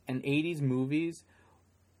 80s and 80s movies,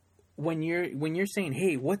 when you're saying,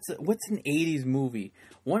 hey, what's an 80s movie?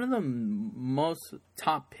 One of the most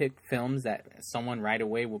top pick films that someone right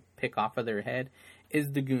away will pick off of their head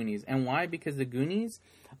is The Goonies. And why? Because The Goonies,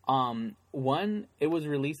 one, it was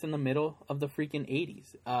released in the middle of the freaking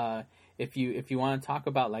 80s. If you want to talk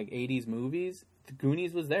about like 80s movies, The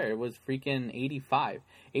Goonies was there. It was freaking 85.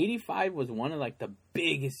 85 was one of like the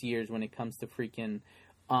biggest years when it comes to freaking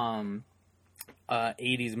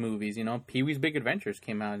 80s movies. Pee-wee's Big Adventures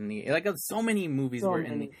came out in so many movies were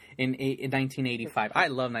in 1985. I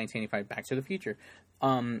love 1985. Back to the Future.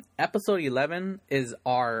 Episode 11 is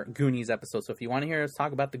our Goonies episode. So if you want to hear us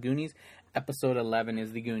talk about the Goonies, episode 11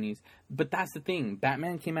 is the Goonies. But that's the thing.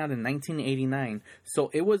 Batman came out in 1989. So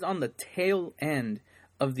it was on the tail end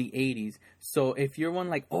of the 80s. So if you're one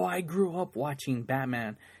like, oh, I grew up watching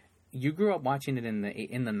Batman, you grew up watching it in the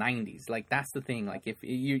 90s. Like, that's the thing. Like, if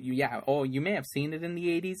you may have seen it in the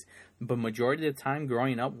 80s, but majority of the time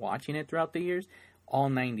growing up watching it throughout the years, all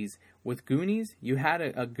 90s. With Goonies, you had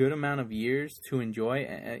a good amount of years to enjoy,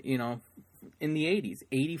 in the 80s.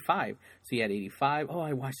 85. So you had 85. Oh,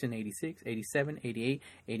 I watched it in 86, 87, 88,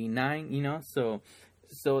 89,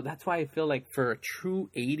 so that's why I feel like for a true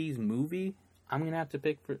 80s movie, I'm going to have to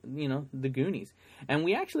pick for, the Goonies. And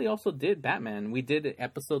we actually also did Batman. We did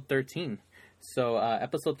episode 13. So,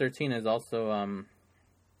 episode 13 is also,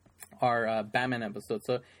 our, Batman episode.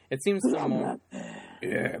 So, it seems more,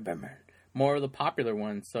 Batman. More of the popular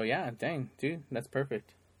ones. So, yeah, dang, dude, that's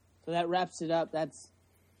perfect. So that wraps it up. That's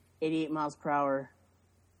 88 miles per hour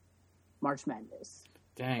March Madness.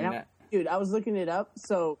 Dang, dude, I was looking it up.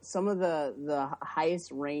 So, some of the highest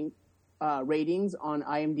ranked ratings on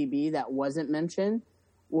IMDb that wasn't mentioned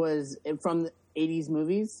was from the 80s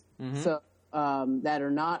movies. Mm-hmm. So that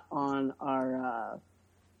are not on our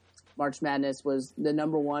March Madness. Was the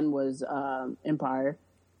number one was Empire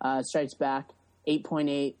Strikes Back,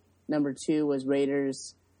 8.8. Number 2 was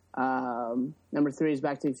Raiders. Number 3 is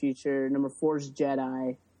Back to the Future. Number 4 is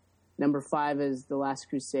Jedi. Number 5 is The Last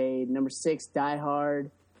Crusade. Number 6, Die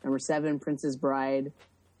Hard. Number 7, Princess Bride.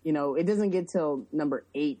 It doesn't get till number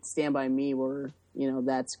 8, Stand By Me, where,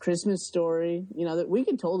 that's Christmas Story. That we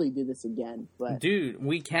could totally do this again. But dude,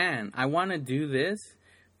 we can. I want to do this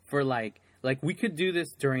for, like, like we could do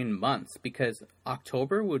this during months, because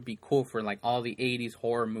October would be cool for like all the 80s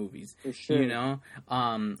horror movies. For sure. You know?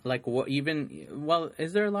 Like what even, well,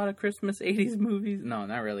 is there a lot of Christmas 80s movies? No,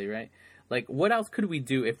 not really, right? Like what else could we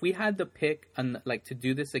do if we had to pick like to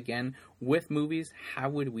do this again with movies? How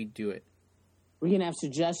would we do it? We can have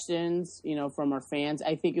suggestions, from our fans.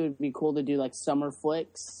 I think it would be cool to do like summer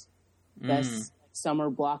flicks. Best summer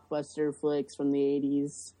blockbuster flicks from the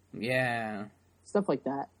 80s. Yeah. Stuff like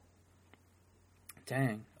that.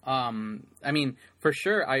 Dang. I mean, for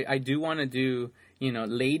sure, I do want to do,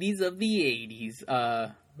 ladies of the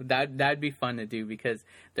 80s. That'd be fun to do, because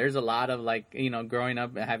there's a lot of like, growing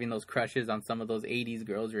up having those crushes on some of those 80s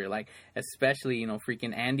girls where you're like, especially,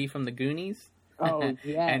 freaking Andy from the Goonies. Oh,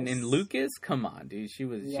 yes. And Lucas, come on, dude. She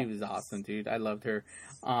was awesome, dude. I loved her.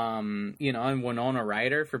 And Winona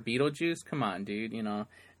Ryder for Beetlejuice. Come on, dude.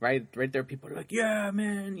 Right there, people are like, yeah,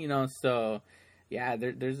 man. So yeah,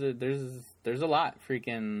 there's a lot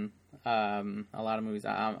freaking a lot of movies.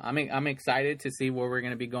 I'm excited to see where we're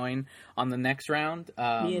gonna be going on the next round.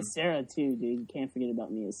 Mia Sara too, dude. You can't forget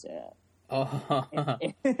about Mia Sara. Oh,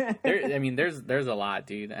 there's a lot,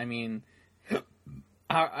 dude.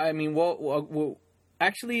 Well,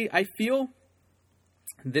 actually, I feel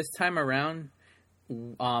this time around,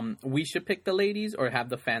 we should pick the ladies, or have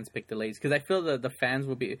the fans pick the ladies, because I feel that the fans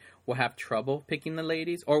will have trouble picking the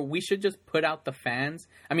ladies. Or we should just put out the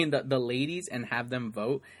ladies, and have them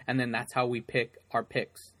vote, and then that's how we pick our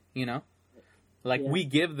picks. We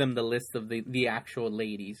give them the list of the actual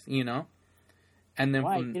ladies. And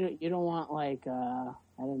then you don't want like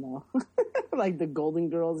I don't know, like the Golden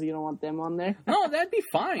Girls. You don't want them on there? No, that'd be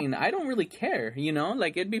fine. I don't really care.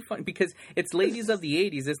 It'd be fun because it's ladies of the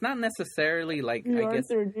 80s. It's not necessarily like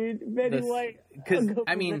Arthur, dude, Betty White. Because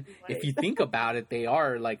if you think about it, they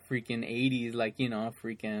are like freaking 80s, like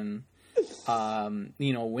freaking.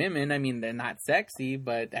 Women. They're not sexy,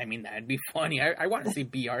 but that'd be funny. I want to see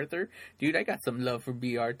B. Arthur, dude. I got some love for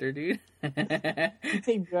B. Arthur, dude. You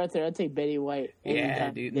take B. Arthur, I'll take Betty White.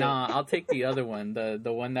 Yeah, dude. Nah, I'll take the other one, the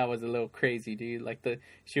one that was a little crazy, dude. Like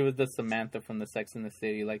she was the Samantha from the Sex and the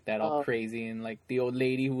City, like that, all crazy, and like the old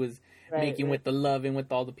lady who was making with the love and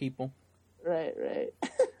with all the people. Right.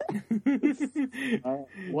 All right.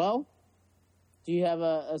 Well. Do you have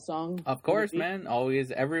a song? Of course, man. Always,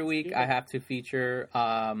 every week, I have to feature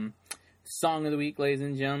Song of the Week, ladies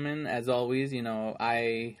and gentlemen. As always,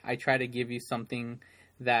 I try to give you something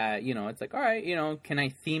that, it's like, all right, can I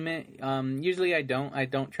theme it? Usually I don't. I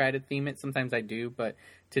don't try to theme it. Sometimes I do, but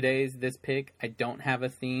today's this pick, I don't have a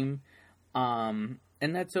theme. And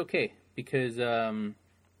that's okay, because,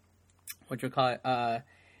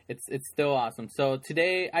 it's still awesome. So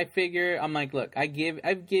today, I figure, I'm like, look,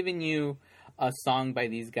 I've given you a song by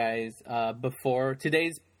these guys before.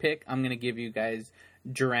 Today's pick, I'm gonna give you guys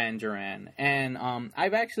Duran Duran, and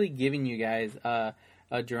I've actually given you guys a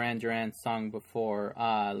Duran Duran song before.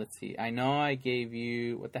 Let's see, I know I gave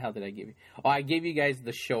you, what the hell did I give you? I gave you guys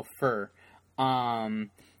The Chauffeur.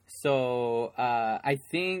 So I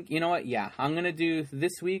think, you know what, yeah, I'm gonna do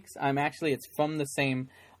this week's. It's from the same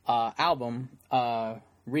album,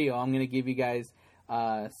 Rio. I'm gonna give you guys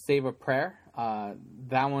Save a Prayer.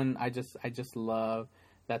 That one, I just love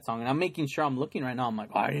that song, and I'm making sure, I'm looking right now, I'm like,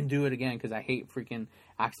 I didn't do it again, because I hate freaking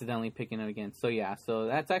accidentally picking it again. So yeah, so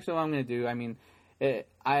that's actually what I'm gonna do.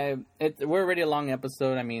 We're already a long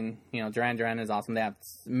episode. Duran Duran is awesome. They have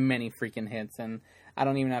many freaking hits, and I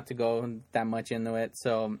don't even have to go that much into it.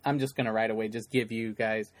 So I'm just gonna right away just give you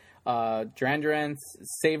guys Duran Duran's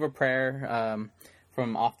Save a Prayer,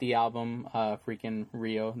 from off the album, freaking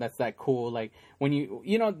Rio. That's that cool, like, when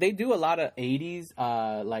they do a lot of 80s,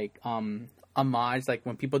 homage, like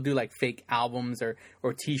when people do like fake albums or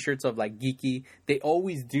t-shirts of like geeky, they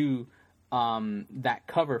always do, that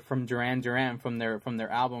cover from Duran Duran from their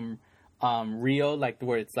album, Rio, like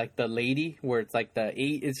where it's like the lady, where it's like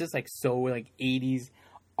it's just like so like 80s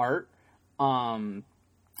art, so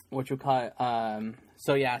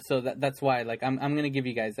yeah, so that's why, like, I'm gonna give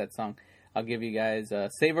you guys that song. I'll give you guys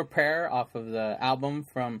Save a Prayer off of the album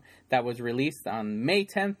that was released on May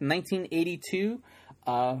 10th, 1982.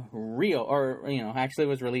 Rio, or, actually it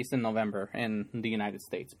was released in November in the United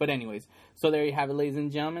States. But anyways, so there you have it, ladies and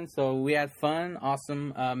gentlemen. So we had fun.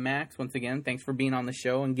 Awesome, Max. Once again, thanks for being on the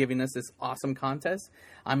show and giving us this awesome contest.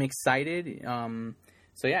 I'm excited. So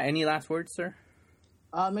yeah, any last words, sir?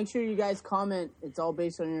 Make sure you guys comment. It's all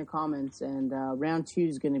based on your comments, and round 2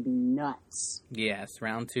 is going to be nuts. Yes,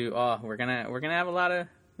 round 2. Oh, we're gonna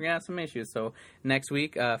have some issues. So next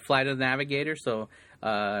week, Flight of the Navigator. So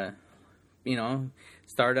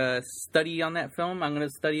start a study on that film. I'm gonna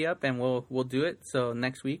study up, and we'll do it. So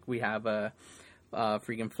next week we have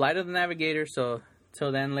freaking Flight of the Navigator. So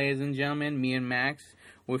till then, ladies and gentlemen, me and Max,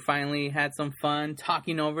 we finally had some fun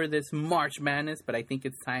talking over this March Madness, but I think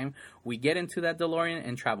it's time we get into that DeLorean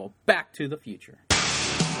and travel back to the future.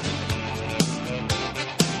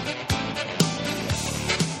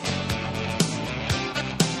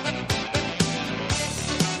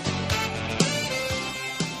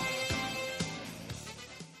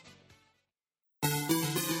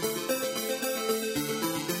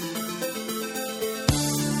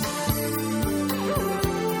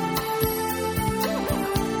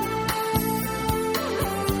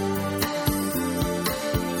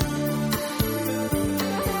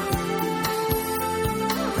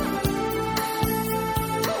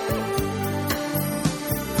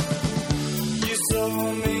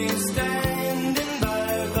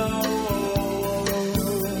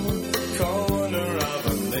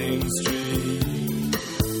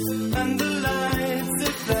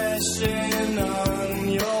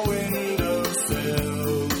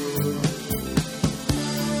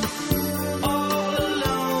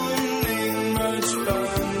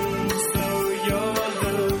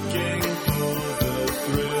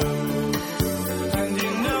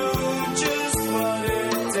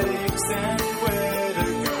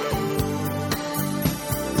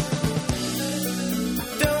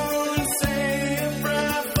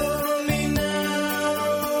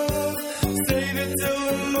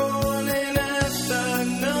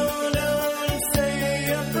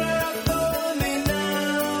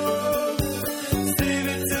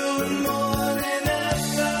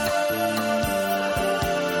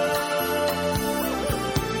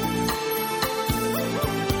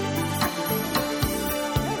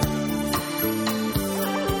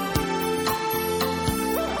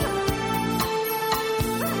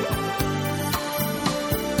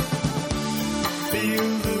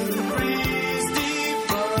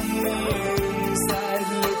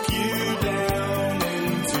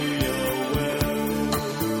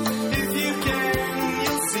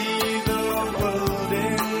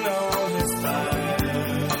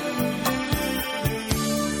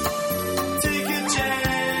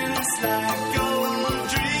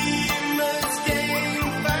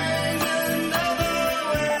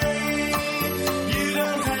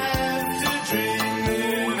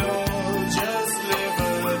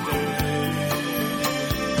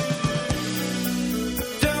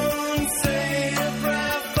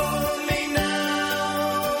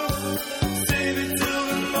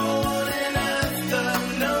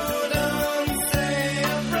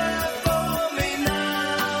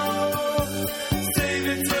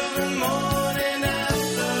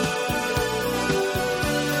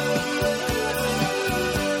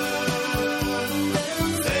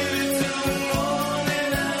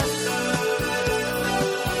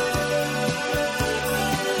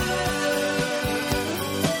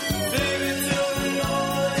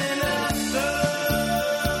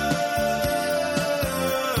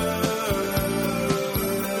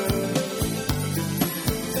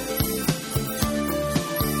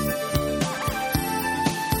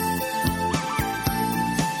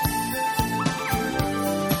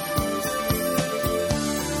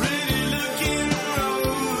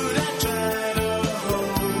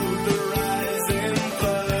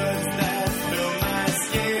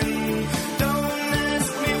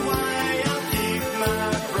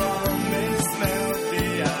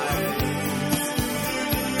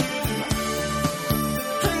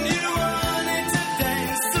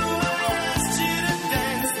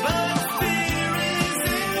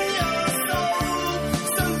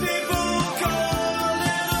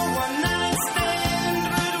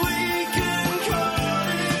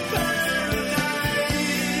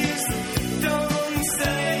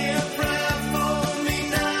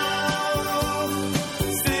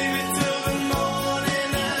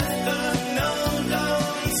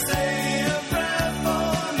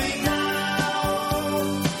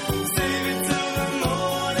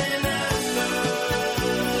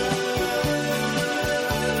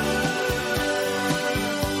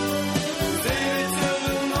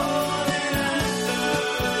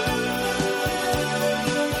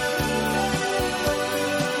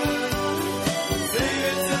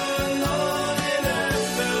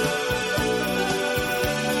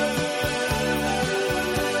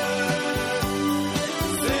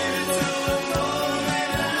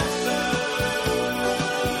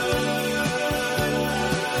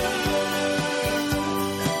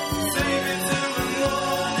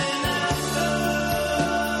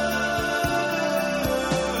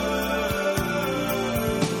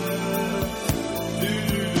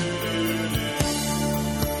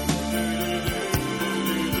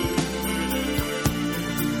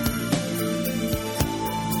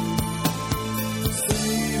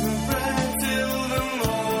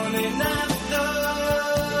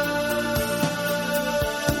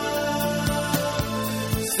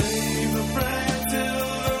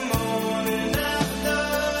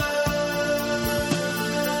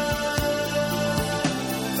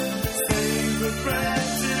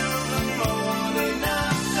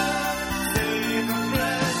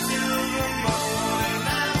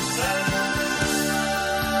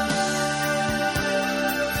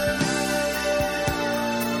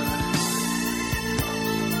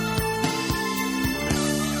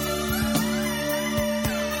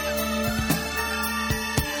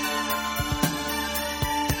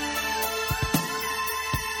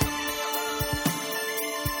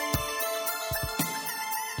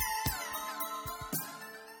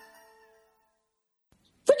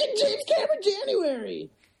 James Cameron January.